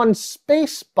move 1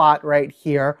 space spot right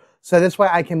here. So this way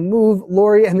I can move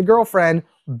Laurie and the girlfriend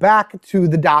back to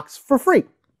the docks for free.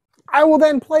 I will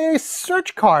then play a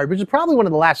search card, which is probably one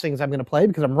of the last things I'm going to play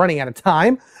because I'm running out of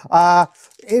time,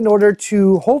 in order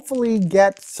to hopefully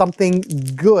get something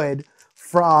good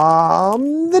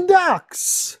from the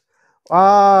docks.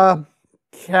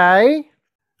 Okay.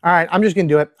 All right, I'm just going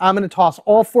to do it. I'm going to toss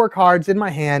all 4 cards in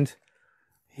my hand.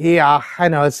 Yeah, I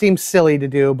know, it seems silly to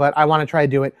do, but I want to try to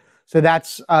do it. So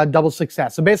that's double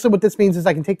success. So basically what this means is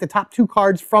I can take the top 2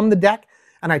 cards from the deck,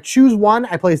 and I choose one.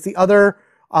 I place the other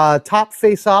top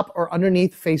face up or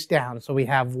underneath face down. So we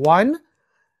have 1,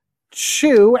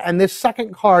 2, and this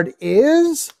second card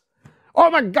is... Oh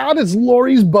my God, it's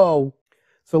Laurie's bow.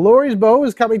 So Laurie's bow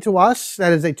is coming to us.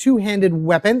 That is a 2-handed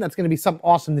weapon. That's going to be something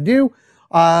awesome to do.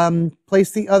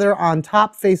 Place the other on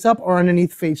top, face up, or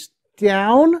underneath, face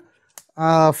down.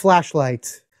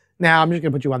 Flashlight. Now, I'm just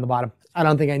going to put you on the bottom. I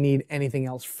don't think I need anything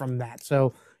else from that.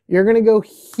 So you're going to go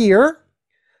here.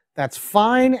 That's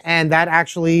fine. And that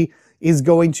actually is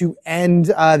going to end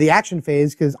the action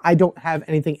phase because I don't have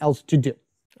anything else to do.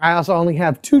 I also only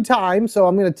have 2 times, so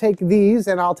I'm going to take these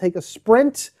and I'll take a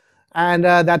sprint. And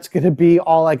that's going to be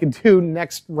all I can do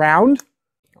next round.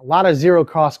 A lot of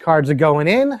 0-cost cards are going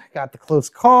in. Got the close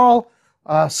call,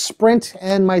 sprint,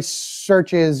 and my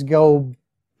searches go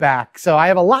back. So I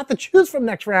have a lot to choose from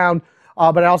next round,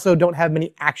 but I also don't have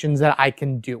many actions that I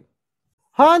can do.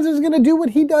 Hans is going to do what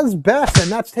he does best,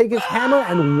 and that's take his hammer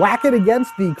and whack it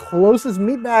against the closest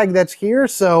meat bag that's here.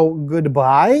 So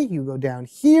goodbye. You go down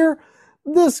here.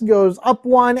 This goes up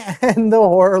 1, and the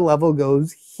horror level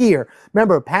goes here.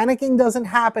 Remember, panicking doesn't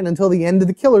happen until the end of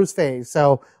the killer's phase.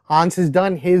 So Hans has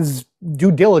done his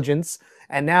due diligence,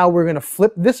 and now we're going to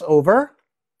flip this over.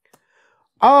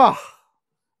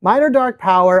 Minor Dark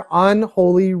Power,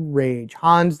 Unholy Rage.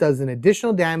 Hans does an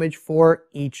additional damage for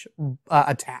each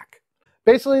attack.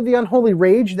 Basically, the Unholy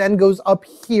Rage then goes up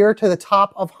here to the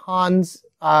top of Hans's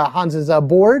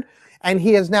board, and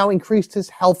he has now increased his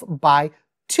health by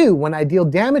 2. When I deal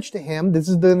damage to him, this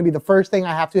is going to be the first thing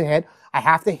I have to hit. I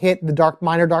have to hit the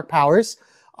minor dark powers.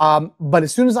 But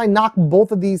as soon as I knock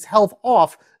both of these health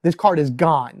off, this card is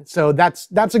gone. So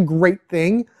that's a great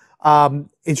thing.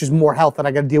 It's just more health that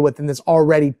I got to deal with in this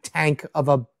already tank of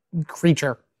a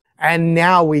creature. And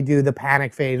now we do the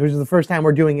panic phase, which is the first time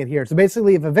we're doing it here. So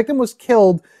basically, if a victim was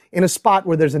killed in a spot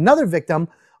where there's another victim,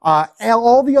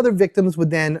 all the other victims would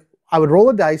then, I would roll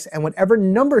a dice, and whatever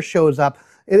number shows up,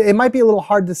 it might be a little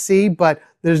hard to see, but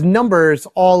there's numbers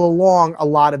all along a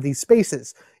lot of these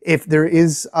spaces. If there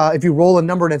is, if you roll a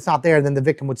number and it's not there, then the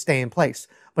victim would stay in place.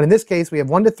 But in this case, we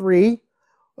have 1 to 3,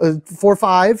 4,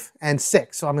 5, and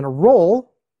 6. So I'm going to roll.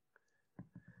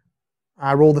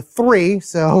 I rolled a 3,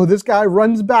 so this guy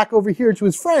runs back over here to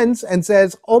his friends and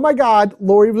says, oh my God,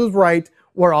 Laurie was right,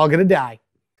 we're all gonna die.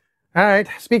 All right,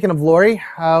 speaking of Laurie,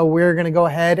 we're gonna go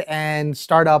ahead and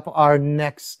start up our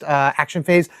next action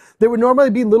phase. There would normally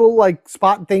be little like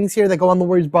spot things here that go on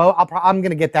Laurie's bow. I'm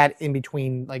gonna get that in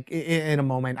between, like in a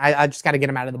moment. I just gotta get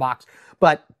him out of the box.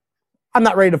 But I'm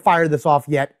not ready to fire this off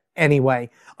yet anyway.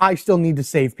 I still need to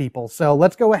save people. So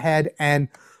let's go ahead and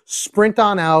sprint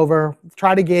on over,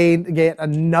 try to get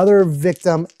another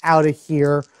victim out of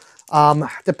here.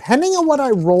 Depending on what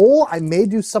I roll, I may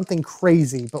do something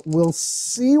crazy, but we'll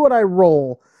see what I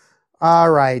roll.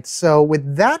 All right, so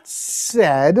with that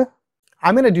said,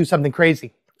 I'm going to do something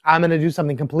crazy. I'm going to do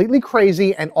something completely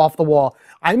crazy and off the wall.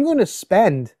 I'm going to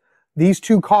spend these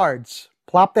 2 cards,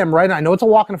 plop them right. I know it's a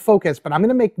walk and a focus, but I'm going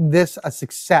to make this a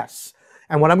success.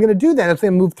 And what I'm going to do then is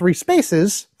I'm going to move 3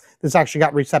 spaces. This actually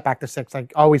got reset back to 6. I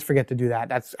always forget to do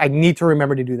that. I need to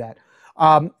remember to do that.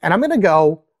 And I'm going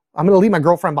to leave my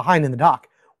girlfriend behind in the dock.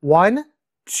 1,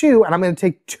 2, and I'm going to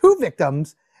take 2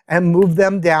 victims and move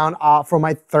them down for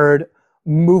my 3rd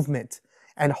movement.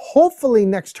 And hopefully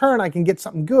next turn I can get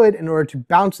something good in order to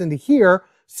bounce into here,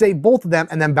 save both of them,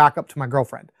 and then back up to my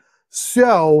girlfriend.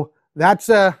 So that's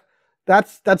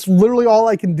literally all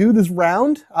I can do this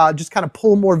round. Just kind of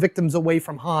pull more victims away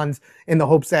from Hans in the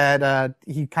hopes that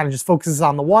he kind of just focuses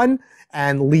on the one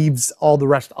and leaves all the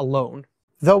rest alone.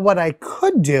 Though what I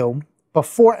could do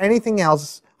before anything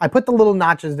else, I put the little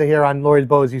notches here on Laurie's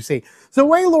bow as you see. So the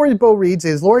way Laurie's bow reads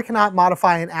is Laurie cannot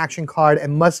modify an action card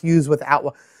and must use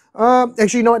without...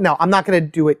 actually, you know what? No, I'm not going to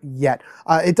do it yet.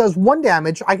 It does 1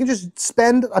 damage. I can just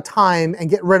spend a time and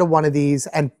get rid of one of these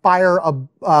and fire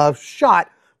a shot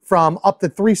from up to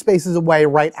 3 spaces away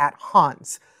right at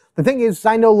Hans. The thing is,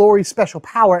 I know Laurie's special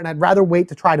power, and I'd rather wait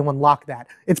to try to unlock that.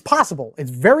 It's possible.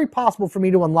 It's very possible for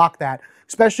me to unlock that,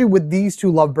 especially with these 2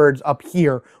 lovebirds up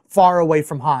here, far away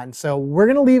from Hans. So we're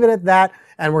going to leave it at that,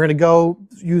 and we're going to go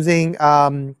using...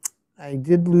 I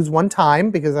did lose 1 time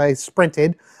because I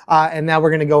sprinted, and now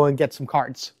we're going to go and get some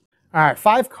cards. All right,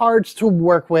 5 cards to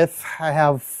work with. I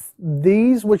have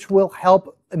these, which will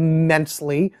help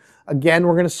immensely. Again,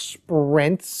 we're going to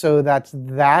sprint, so that's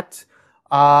that.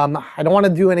 I don't want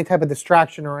to do any type of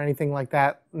distraction or anything like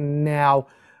that now.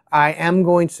 I am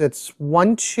going to, it's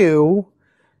 1, 2,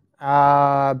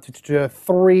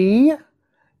 3,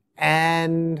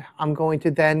 and I'm going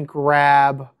to then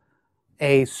grab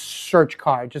a search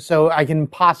card, just so I can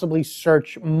possibly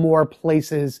search more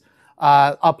places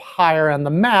up higher on the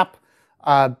map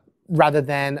rather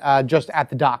than just at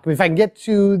the dock. If I can get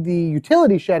to the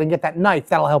utility shed and get that knife,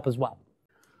 that'll help as well.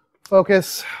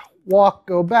 Focus, walk,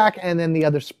 go back, and then the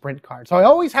other sprint card. So I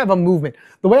always have a movement.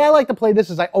 The way I like to play this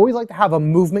is I always like to have a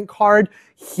movement card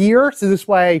here, so this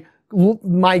way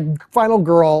my final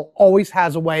girl always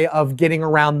has a way of getting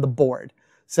around the board.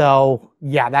 So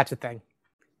yeah, that's a thing.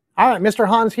 All right, Mr.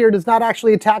 Hans here does not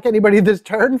actually attack anybody this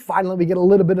turn. Finally, we get a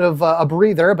little bit of a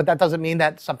breather, but that doesn't mean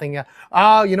that something...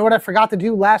 oh, you know what I forgot to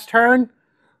do last turn?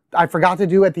 I forgot to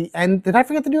do at the end... Did I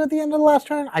forget to do at the end of the last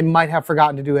turn? I might have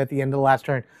forgotten to do it at the end of the last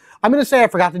turn. I'm going to say I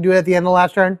forgot to do it at the end of the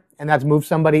last turn, and that's move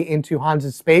somebody into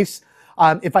Hans's space.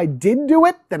 If I did do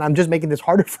it, then I'm just making this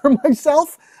harder for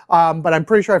myself, but I'm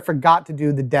pretty sure I forgot to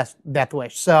do the death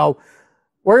wish. So...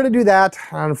 we're going to do that.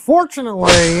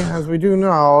 Unfortunately, as we do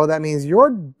know, that means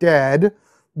you're dead.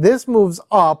 This moves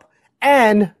up,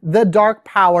 and the dark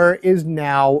power is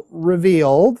now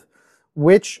revealed,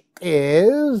 which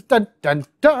is dun, dun,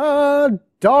 dun,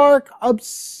 Dark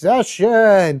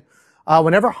Obsession.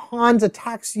 Whenever Hans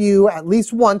attacks you at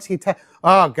least once, he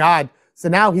oh God. So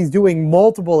now he's doing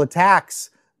multiple attacks.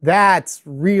 That's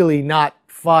really not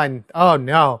fun. Oh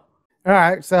no. All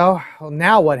right, so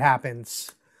now what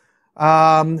happens?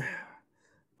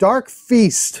 Dark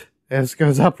Feast. This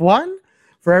goes up 1.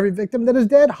 For every victim that is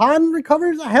dead, Han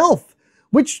recovers a health,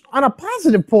 which on a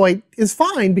positive point is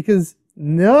fine because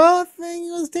nothing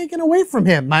was taken away from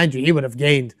him. Mind you, he would have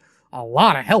gained a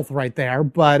lot of health right there,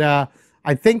 but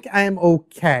I think I am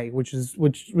okay, which is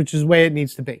the way it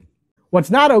needs to be. What's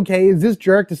not okay is this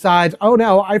jerk decides, oh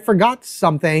no, I forgot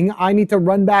something. I need to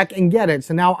run back and get it.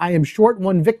 So now I am short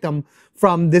one victim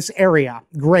from this area.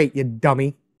 Great, you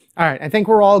dummy. All right, I think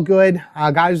we're all good.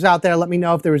 Guys out there, let me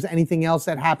know if there was anything else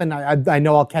that happened. I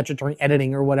know I'll catch it during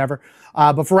editing or whatever.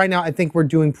 But for right now, I think we're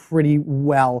doing pretty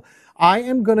well. I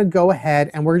am going to go ahead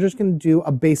and we're just going to do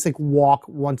a basic walk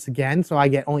once again. So I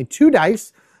get only 2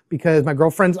 dice because my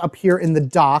girlfriend's up here in the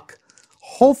dock.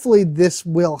 Hopefully this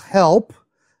will help.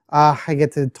 I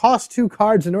get to toss 2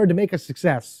 cards in order to make a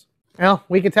success. Well,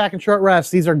 weak attack and short rest.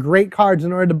 These are great cards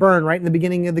in order to burn right in the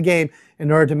beginning of the game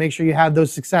in order to make sure you have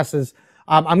those successes.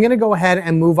 I'm going to go ahead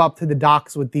and move up to the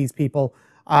docks with these people,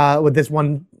 with this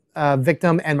one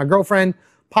victim and my girlfriend.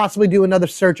 Possibly do another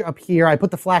search up here. I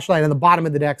put the flashlight on the bottom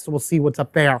of the deck, so we'll see what's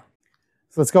up there.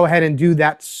 So let's go ahead and do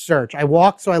that search. I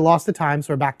walked, so I lost the time,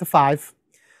 so we're back to 5.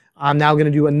 I'm now going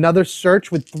to do another search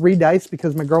with 3 dice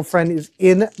because my girlfriend is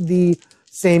in the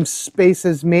same space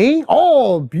as me.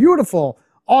 Oh, beautiful.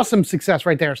 Awesome success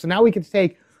right there. So now we can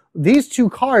take these 2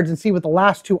 cards and see what the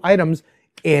last 2 items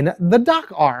in the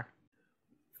dock are.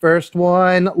 First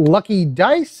one, lucky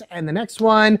dice, and the next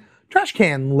one, trash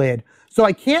can lid. So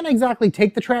I can't exactly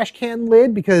take the trash can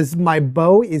lid because my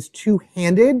bow is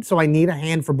 2-handed, so I need a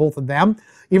hand for both of them,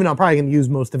 even though I'm probably going to use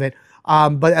most of it.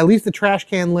 But at least the trash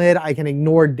can lid I can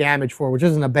ignore damage for, which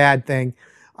isn't a bad thing.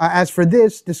 As for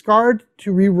this, discard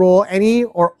to re-roll any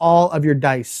or all of your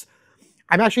dice.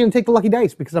 I'm actually going to take the lucky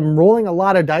dice because I'm rolling a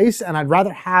lot of dice, and I'd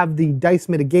rather have the dice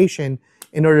mitigation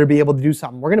in order to be able to do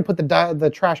something. We're going to put the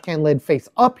trash can lid face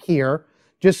up here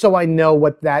just so I know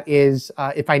what that is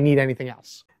if I need anything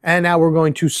else. And now we're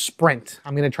going to sprint.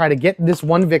 I'm going to try to get this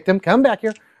one victim, come back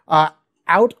here,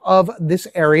 out of this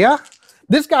area.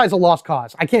 This guy's a lost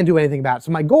cause. I can't do anything about it.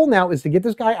 So my goal now is to get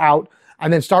this guy out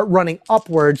and then start running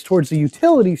upwards towards the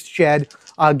utility shed,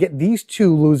 get these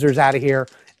 2 losers out of here,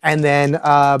 and then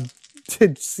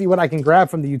to see what I can grab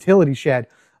from the utility shed.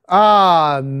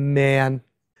 Ah, man.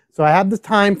 So I have the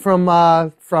time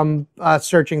from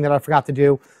searching that I forgot to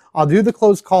do. I'll do the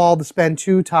close call to spend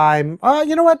 2 time.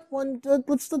 You know what?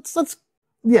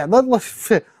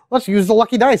 Let's use the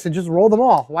lucky dice and just roll them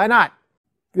all. Why not?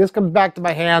 This comes back to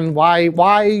my hand.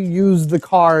 Why use the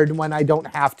card when I don't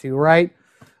have to, right?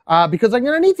 Because I'm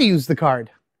gonna need to use the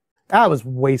card. That was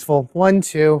wasteful. 1,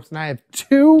 2. So now I have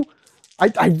 2.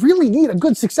 I really need a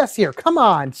good success here. Come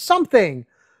on, something.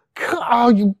 Oh,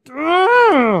 you.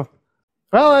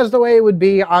 Well, as the way it would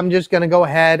be, I'm just going to go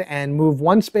ahead and move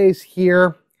 1 space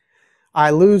here.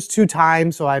 I lose 2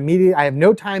 times, so I have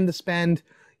no time to spend.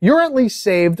 You're at least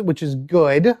saved, which is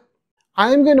good.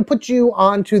 I'm going to put you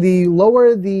onto the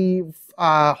lower the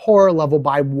horror level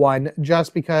by 1,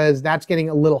 just because that's getting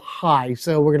a little high.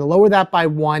 So we're going to lower that by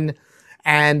 1,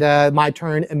 and my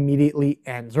turn immediately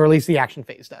ends, or at least the action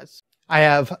phase does. I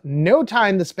have no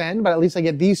time to spend, but at least I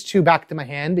get these 2 back to my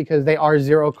hand because they are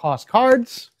 0-cost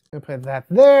cards. I'm gonna put that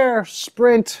there,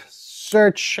 sprint,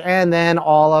 search, and then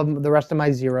all of the rest of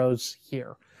my zeros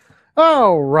here.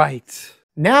 All right.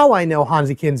 Now I know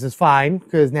Hansikins is fine,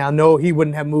 because now no, he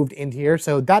wouldn't have moved into here,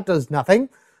 so that does nothing.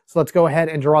 So let's go ahead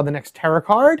and draw the next terror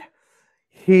card.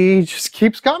 He just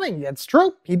keeps coming. It's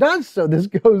true, he does. So this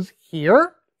goes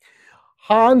here.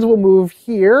 Hans will move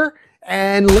here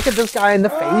and look at this guy in the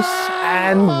face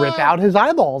and rip out his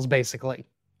eyeballs, basically.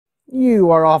 You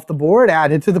are off the board,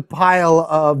 added to the pile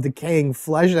of decaying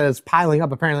flesh that is piling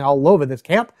up apparently all over this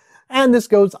camp. And this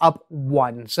goes up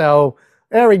 1. So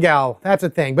there we go. That's a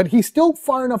thing. But he's still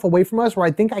far enough away from us where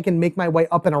I think I can make my way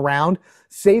up and around,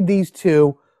 save these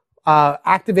 2,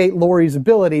 activate Laurie's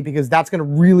ability, because that's going to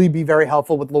really be very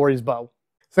helpful with Laurie's bow.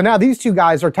 So now these 2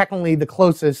 guys are technically the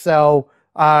closest. So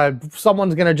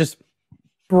someone's going to just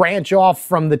branch off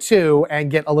from the 2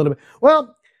 and get a little bit...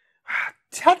 Well...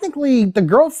 Technically, the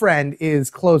girlfriend is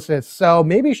closest, so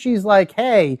maybe she's like,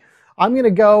 hey, I'm going to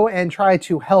go and try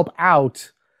to help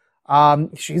out.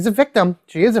 She's a victim.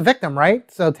 She is a victim,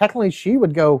 right? So technically, she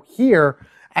would go here,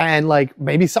 and like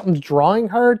maybe something's drawing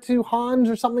her to Hans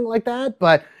or something like that.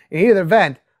 But in either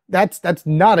event, that's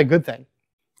not a good thing.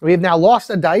 We have now lost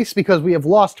a dice because we have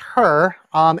lost her,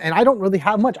 and I don't really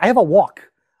have much. I have a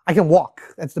walk. I can walk.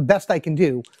 That's the best I can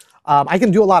do. I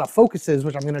can do a lot of focuses,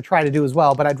 which I'm going to try to do as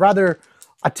well, but I'd rather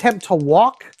attempt to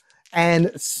walk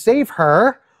and save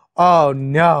her. Oh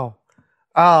no.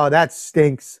 Oh, that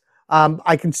stinks.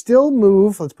 I can still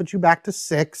move. Let's put you back to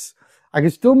 6. I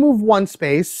can still move 1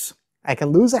 space. I can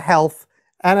lose a health,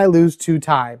 and I lose 2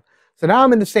 time. So now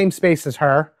I'm in the same space as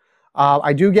her.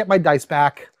 I do get my dice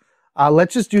back.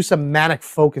 Let's just do some manic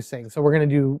focusing. So we're going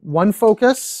to do 1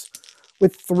 focus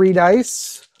with 3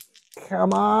 dice.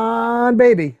 Come on,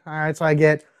 baby. All right, so I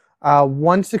get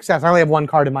One success. I only have one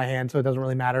card in my hand, so it doesn't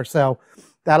really matter. So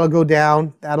that'll go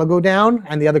down,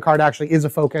 and the other card actually is a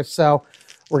focus. So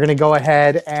we're going to go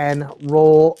ahead and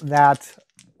roll that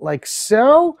like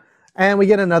so, and we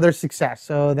get another success.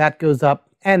 So that goes up,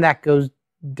 and that goes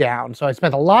down. So I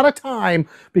spent a lot of time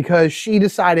because she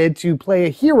decided to play a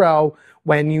hero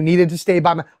when you needed to stay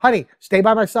by my... Honey, stay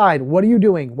by my side. What are you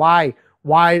doing? Why?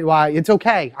 It's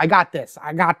okay. I got this. I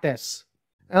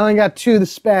only got 2 to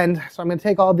spend, so I'm going to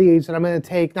take all these, and I'm going to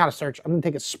take, not a search, I'm going to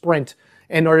take a sprint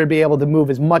in order to be able to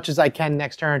move as much as I can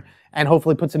next turn and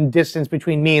hopefully put some distance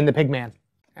between me and the pigman.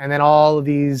 And then all of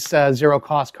these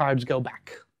 0-cost cards go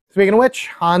back. Speaking of which,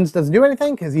 Hans doesn't do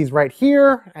anything because he's right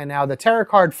here, and now the terror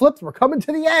card flips. We're coming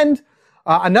to the end.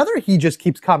 Another he just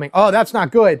keeps coming. Oh, that's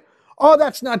not good. Oh,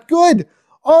 that's not good.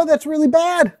 Oh, that's really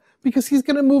bad because he's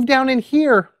going to move down in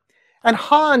here. And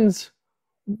Hans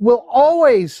will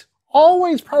always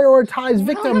prioritize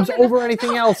victims over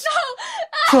anything else.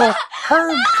 So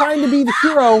her trying to be the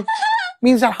hero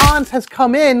means that Hans has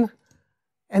come in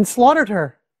and slaughtered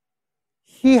her.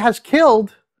 He has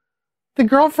killed the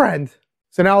girlfriend.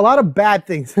 So now a lot of bad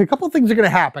things, a couple of things are going to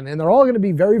happen, and they're all going to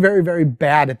be very, very, very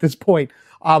bad at this point.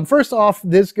 First off,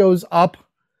 this goes up,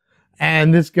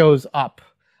 and this goes up.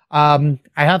 I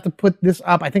have to put this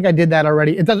up. I think I did that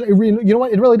already. It doesn't. You know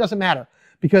what? It really doesn't matter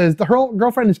because the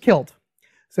girlfriend is killed.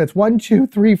 So it's 1, 2,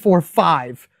 3, 4,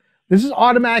 5. This is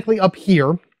automatically up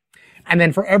here, and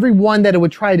then for every one that it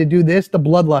would try to do this, the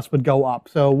bloodlust would go up.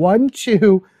 So 1,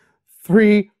 2,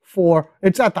 3, 4.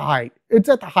 It's at the height. It's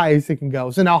at the highest it can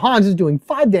go. So now Hans is doing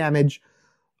 5 damage,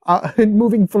 and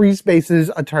moving 3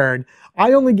 spaces a turn.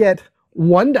 I only get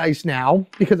 1 dice now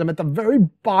because I'm at the very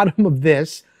bottom of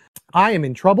this. I am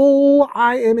in trouble.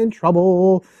 I am in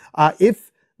trouble.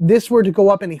 If this were to go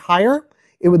up any higher,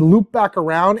 it would loop back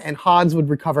around and Hans would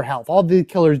recover health. All the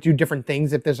killers do different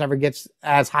things if this ever gets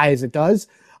as high as it does.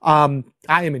 I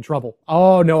am in trouble.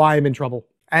 Oh no, I am in trouble.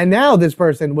 And now this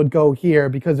person would go here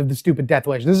because of the stupid death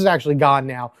wish. This is actually gone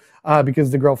now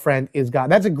because the girlfriend is gone.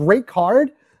 That's a great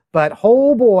card, but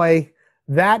oh boy,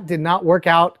 that did not work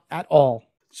out at all.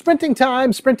 Sprinting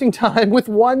time with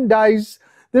 1 dice.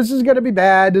 This is going to be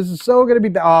bad. This is so going to be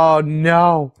bad. Oh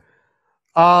no.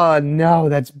 Oh no,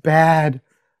 that's bad.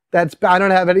 That's bad. I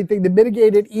don't have anything to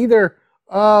mitigate it either.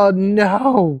 Oh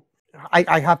no.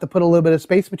 I have to put a little bit of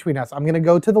space between us. I'm going to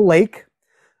go to the lake.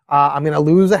 I'm going to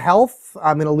lose a health.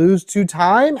 I'm going to lose 2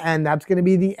 time, and that's going to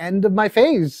be the end of my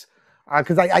phase.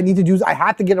 Because I need to do, I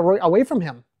have to get away from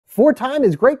him. 4 time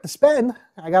is great to spend.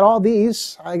 I got all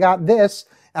these. I got this.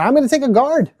 And I'm going to take a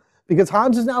guard. Because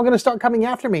Hans is now going to start coming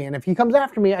after me. And if he comes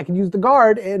after me, I can use the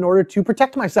guard in order to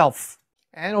protect myself.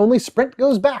 And only sprint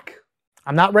goes back.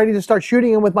 I'm not ready to start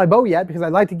shooting him with my bow yet because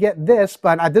I'd like to get this.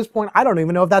 But at this point, I don't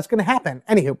even know if that's going to happen.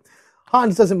 Anywho,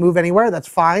 Hans doesn't move anywhere. That's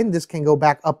fine. This can go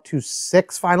back up to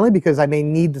 6 finally because I may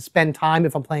need to spend time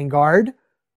if I'm playing guard.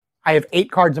 I have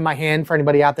 8 cards in my hand for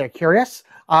anybody out there curious.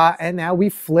 And now we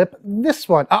flip this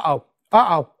one. Uh-oh.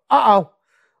 Uh-oh. Uh-oh.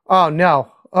 Oh,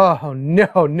 no. Oh,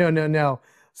 no, no, no, no.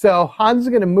 So Hans is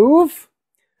going to move.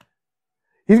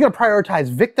 He's going to prioritize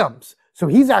victims. So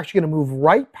he's actually going to move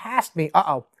right past me.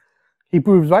 Uh-oh. He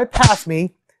moves right past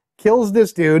me, kills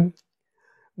this dude,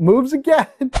 moves again,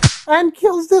 and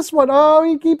kills this one. Oh,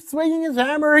 he keeps swinging his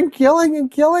hammer and killing and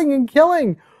killing and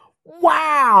killing.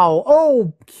 Wow.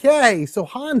 Okay. So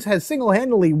Hans has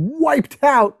single-handedly wiped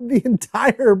out the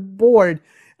entire board.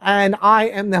 And I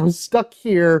am now stuck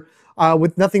here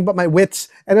with nothing but my wits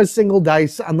and a single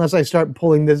dice unless I start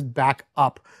pulling this back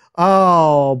up.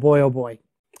 Oh boy, oh boy.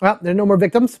 Well, there are no more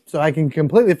victims, so I can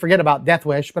completely forget about Death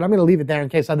Wish, but I'm going to leave it there in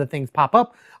case other things pop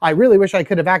up. I really wish I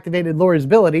could have activated Laurie's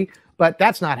ability, but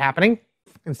that's not happening.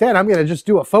 Instead, I'm going to just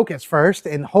do a focus first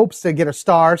in hopes to get a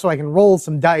star so I can roll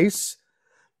some dice.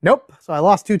 Nope, so I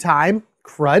lost 2 time.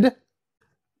 Crud.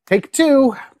 Take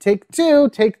 2, take 2,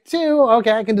 take 2.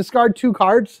 Okay, I can discard 2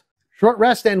 cards. Short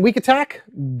rest and weak attack,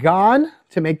 gone.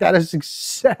 To make that a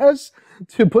success,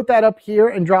 to put that up here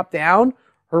and drop down.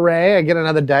 Hooray, I get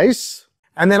another dice.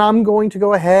 And then I'm going to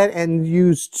go ahead and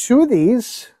use 2 of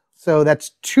these. So that's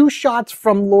 2 shots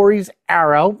from Laurie's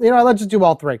arrow. You know, let's just do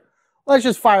all 3. Let's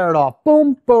just fire it off.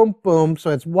 Boom, boom, boom. So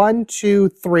it's 1, 2,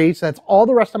 3. So that's all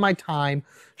the rest of my time.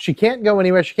 She can't go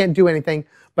anywhere. She can't do anything.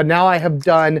 But now I have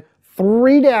done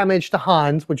 3 damage to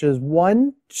Hans, which is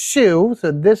 1, 2.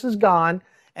 So this is gone.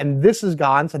 And this is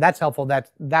gone. So that's helpful.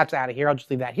 That's out of here. I'll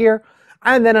just leave that here.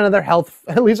 And then another health.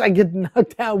 At least I get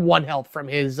knocked down 1 health from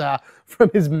his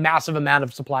massive amount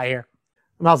of supply here.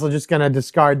 I'm also just going to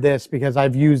discard this because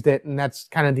I've used it, and that's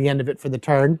kind of the end of it for the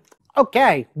turn.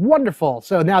 Okay, wonderful.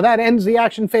 So now that ends the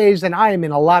action phase, and I am in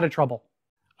a lot of trouble.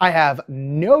 I have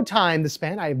no time to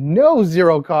spend. I have no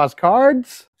zero-cost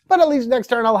cards. But at least next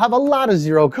turn I'll have a lot of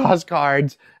zero-cost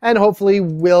cards and hopefully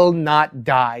will not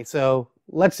die. So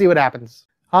let's see what happens.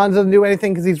 Hans doesn't do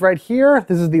anything because he's right here.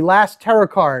 This is the last terror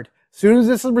card. As soon as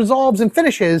this resolves and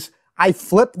finishes, I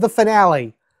flip the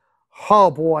finale. Oh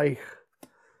boy.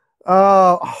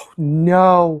 Oh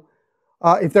no.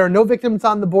 If there are no victims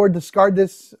on the board, discard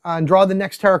this and draw the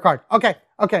next terror card. Okay,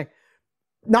 okay.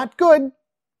 Not good,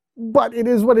 but it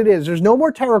is what it is. There's no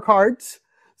more terror cards.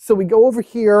 So we go over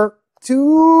here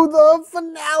to the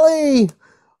finale.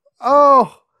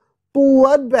 Oh,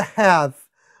 bloodbath.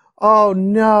 Oh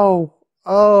no.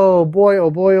 Oh boy,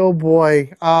 oh boy, oh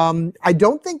boy. I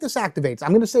don't think this activates. I'm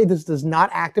going to say this does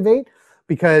not activate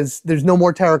because there's no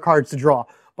more terror cards to draw.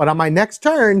 But on my next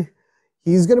turn,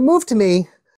 he's going to move to me.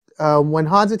 When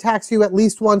Hans attacks you at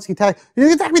least once, he's going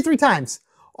to attack me 3 times.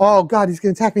 Oh god, he's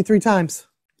going to attack me 3 times.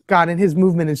 God, and his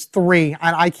movement is 3,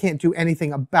 and I can't do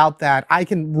anything about that. I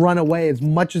can run away as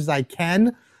much as I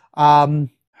can. 1,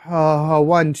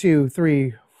 2,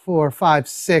 3, 4, 5,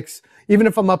 6. Even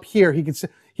if I'm up here,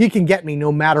 he can get me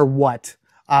no matter what.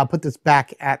 Put this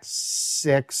back at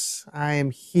 6. I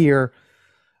am here.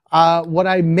 What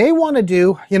I may want to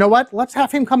do, you know what? Let's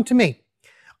have him come to me.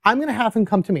 I'm going to have him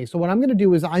come to me. So what I'm going to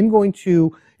do is I'm going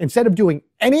to, instead of doing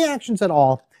any actions at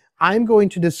all, I'm going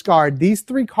to discard these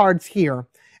 3 cards here.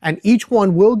 And each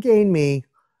one will gain me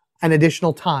an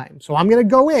additional time. So I'm going to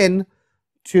go in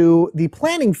to the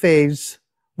planning phase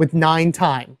with 9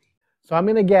 time. So I'm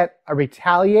going to get a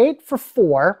retaliate for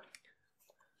 4,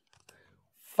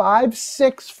 5,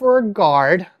 6 for a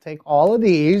guard. Take all of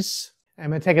these. I'm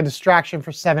going to take a distraction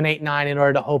for 7, 8, 9 in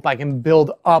order to hope I can build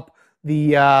up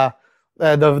the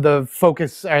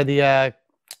focus, or the,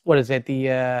 what is it,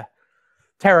 the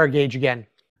terror gauge again.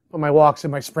 Put my walks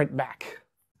and my sprint back.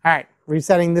 All right,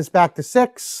 resetting this back to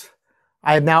 6.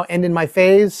 I have now ended my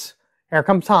phase. Here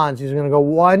comes Hans. He's going to go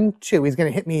 1, 2. He's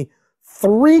going to hit me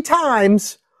 3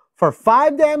 times for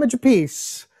 5 damage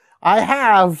apiece. I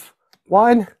have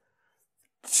 1,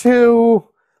 2,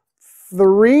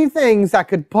 3 things that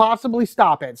could possibly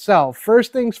stop it. So,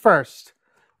 first things first.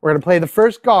 We're going to play the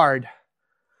first guard.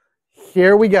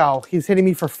 Here we go. He's hitting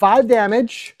me for 5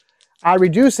 damage. I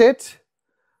reduce it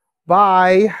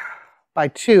by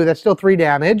 2. That's still 3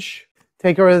 damage.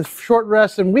 Take a short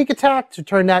rest and weak attack to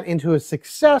turn that into a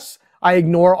success. I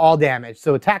ignore all damage.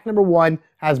 So attack number 1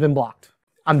 has been blocked.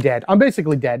 I'm dead. I'm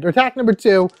basically dead. Attack number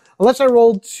 2, unless I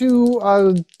rolled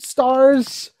 2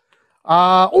 stars.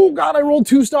 Oh god, I rolled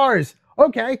 2 stars.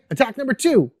 Okay, attack number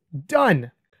 2.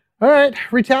 Done. All right,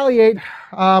 retaliate.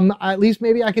 At least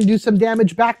maybe I can do some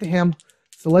damage back to him.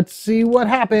 So let's see what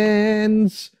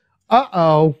happens.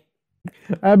 Uh-oh.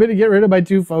 I'm going to get rid of my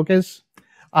 2 focus.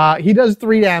 He does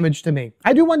 3 damage to me.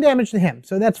 I do 1 damage to him,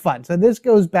 so that's fun. So this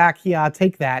goes back here. I'll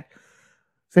take that.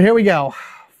 So here we go.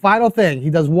 Final thing. He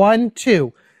does 1,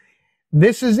 2.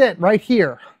 This is it right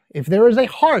here. If there is a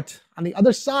heart on the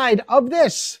other side of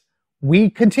this, we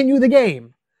continue the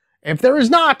game. If there is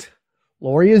not,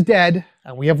 Laurie is dead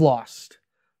and we have lost.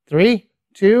 3,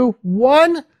 2,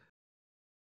 1.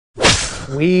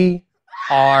 We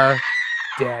are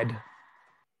dead.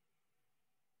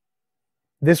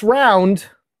 This round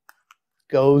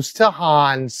goes to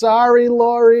Hans. Sorry,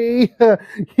 Laurie.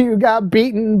 You got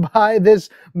beaten by this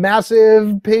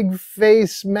massive pig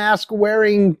face mask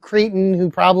wearing cretin who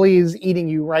probably is eating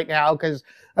you right now because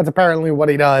that's apparently what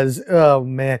he does. Oh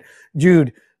man,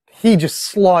 dude, he just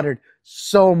slaughtered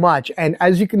so much. And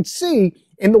as you can see,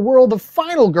 in the world of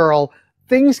Final Girl,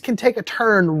 things can take a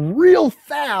turn real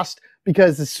fast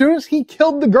because as soon as he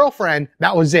killed the girlfriend,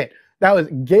 that was it. That was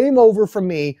game over for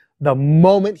me the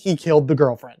moment he killed the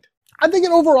girlfriend. I think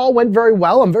it overall went very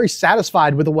well. I'm very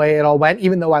satisfied with the way it all went,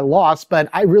 even though I lost, but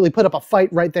I really put up a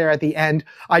fight right there at the end.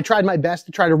 I tried my best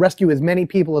to try to rescue as many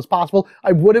people as possible.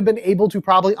 I would have been able to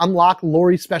probably unlock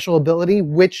Laurie's special ability,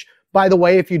 which, by the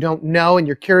way, if you don't know and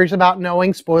you're curious about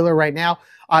knowing, spoiler right now,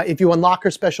 if you unlock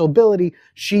her special ability,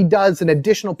 she does an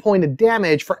additional point of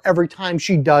damage for every time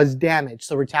she does damage.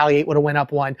 So retaliate would have went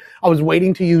up 1. I was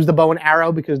waiting to use the bow and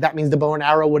arrow because that means the bow and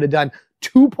arrow would have done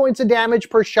 2 points of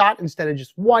damage per shot instead of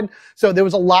just 1. So there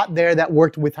was a lot there that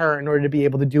worked with her in order to be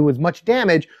able to do as much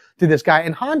damage to this guy.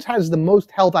 And Hans has the most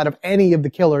health out of any of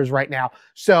the killers right now.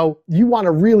 So you want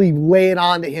to really lay it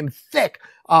on to him thick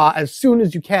as soon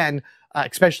as you can,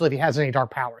 especially if he has any dark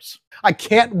powers. I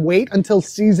can't wait until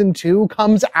season 2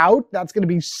 comes out. That's going to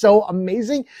be so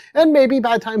amazing. And maybe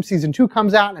by the time season 2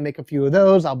 comes out and I make a few of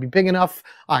those, I'll be big enough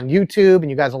on YouTube and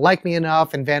you guys will like me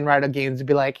enough and Van Ryder Games will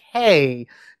be like, hey,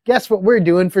 guess what we're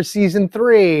doing for season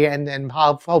 3, and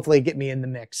hopefully get me in the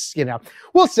mix. You know,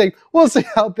 we'll see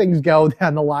how things go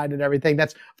down the line and everything.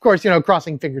 That's, of course, you know,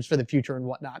 crossing fingers for the future and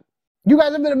whatnot. You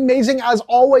guys have been amazing as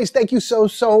always. Thank you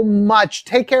so much.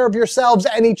 Take care of yourselves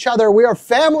and each other. We are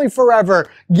family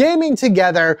forever, gaming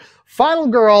together. Final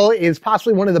Girl is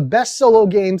possibly one of the best solo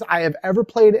games I have ever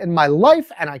played in my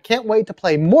life, and I can't wait to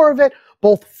play more of it,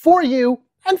 both for you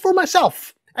and for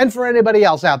myself and for anybody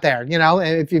else out there. You know,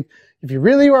 and if you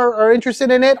really are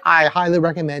interested in it, I highly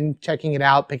recommend checking it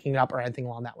out, picking it up, or anything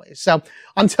along that way. So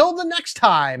until the next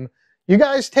time, you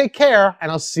guys take care,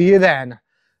 and I'll see you then.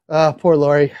 Poor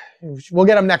Laurie. We'll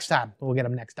get him next time. We'll get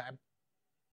him next time.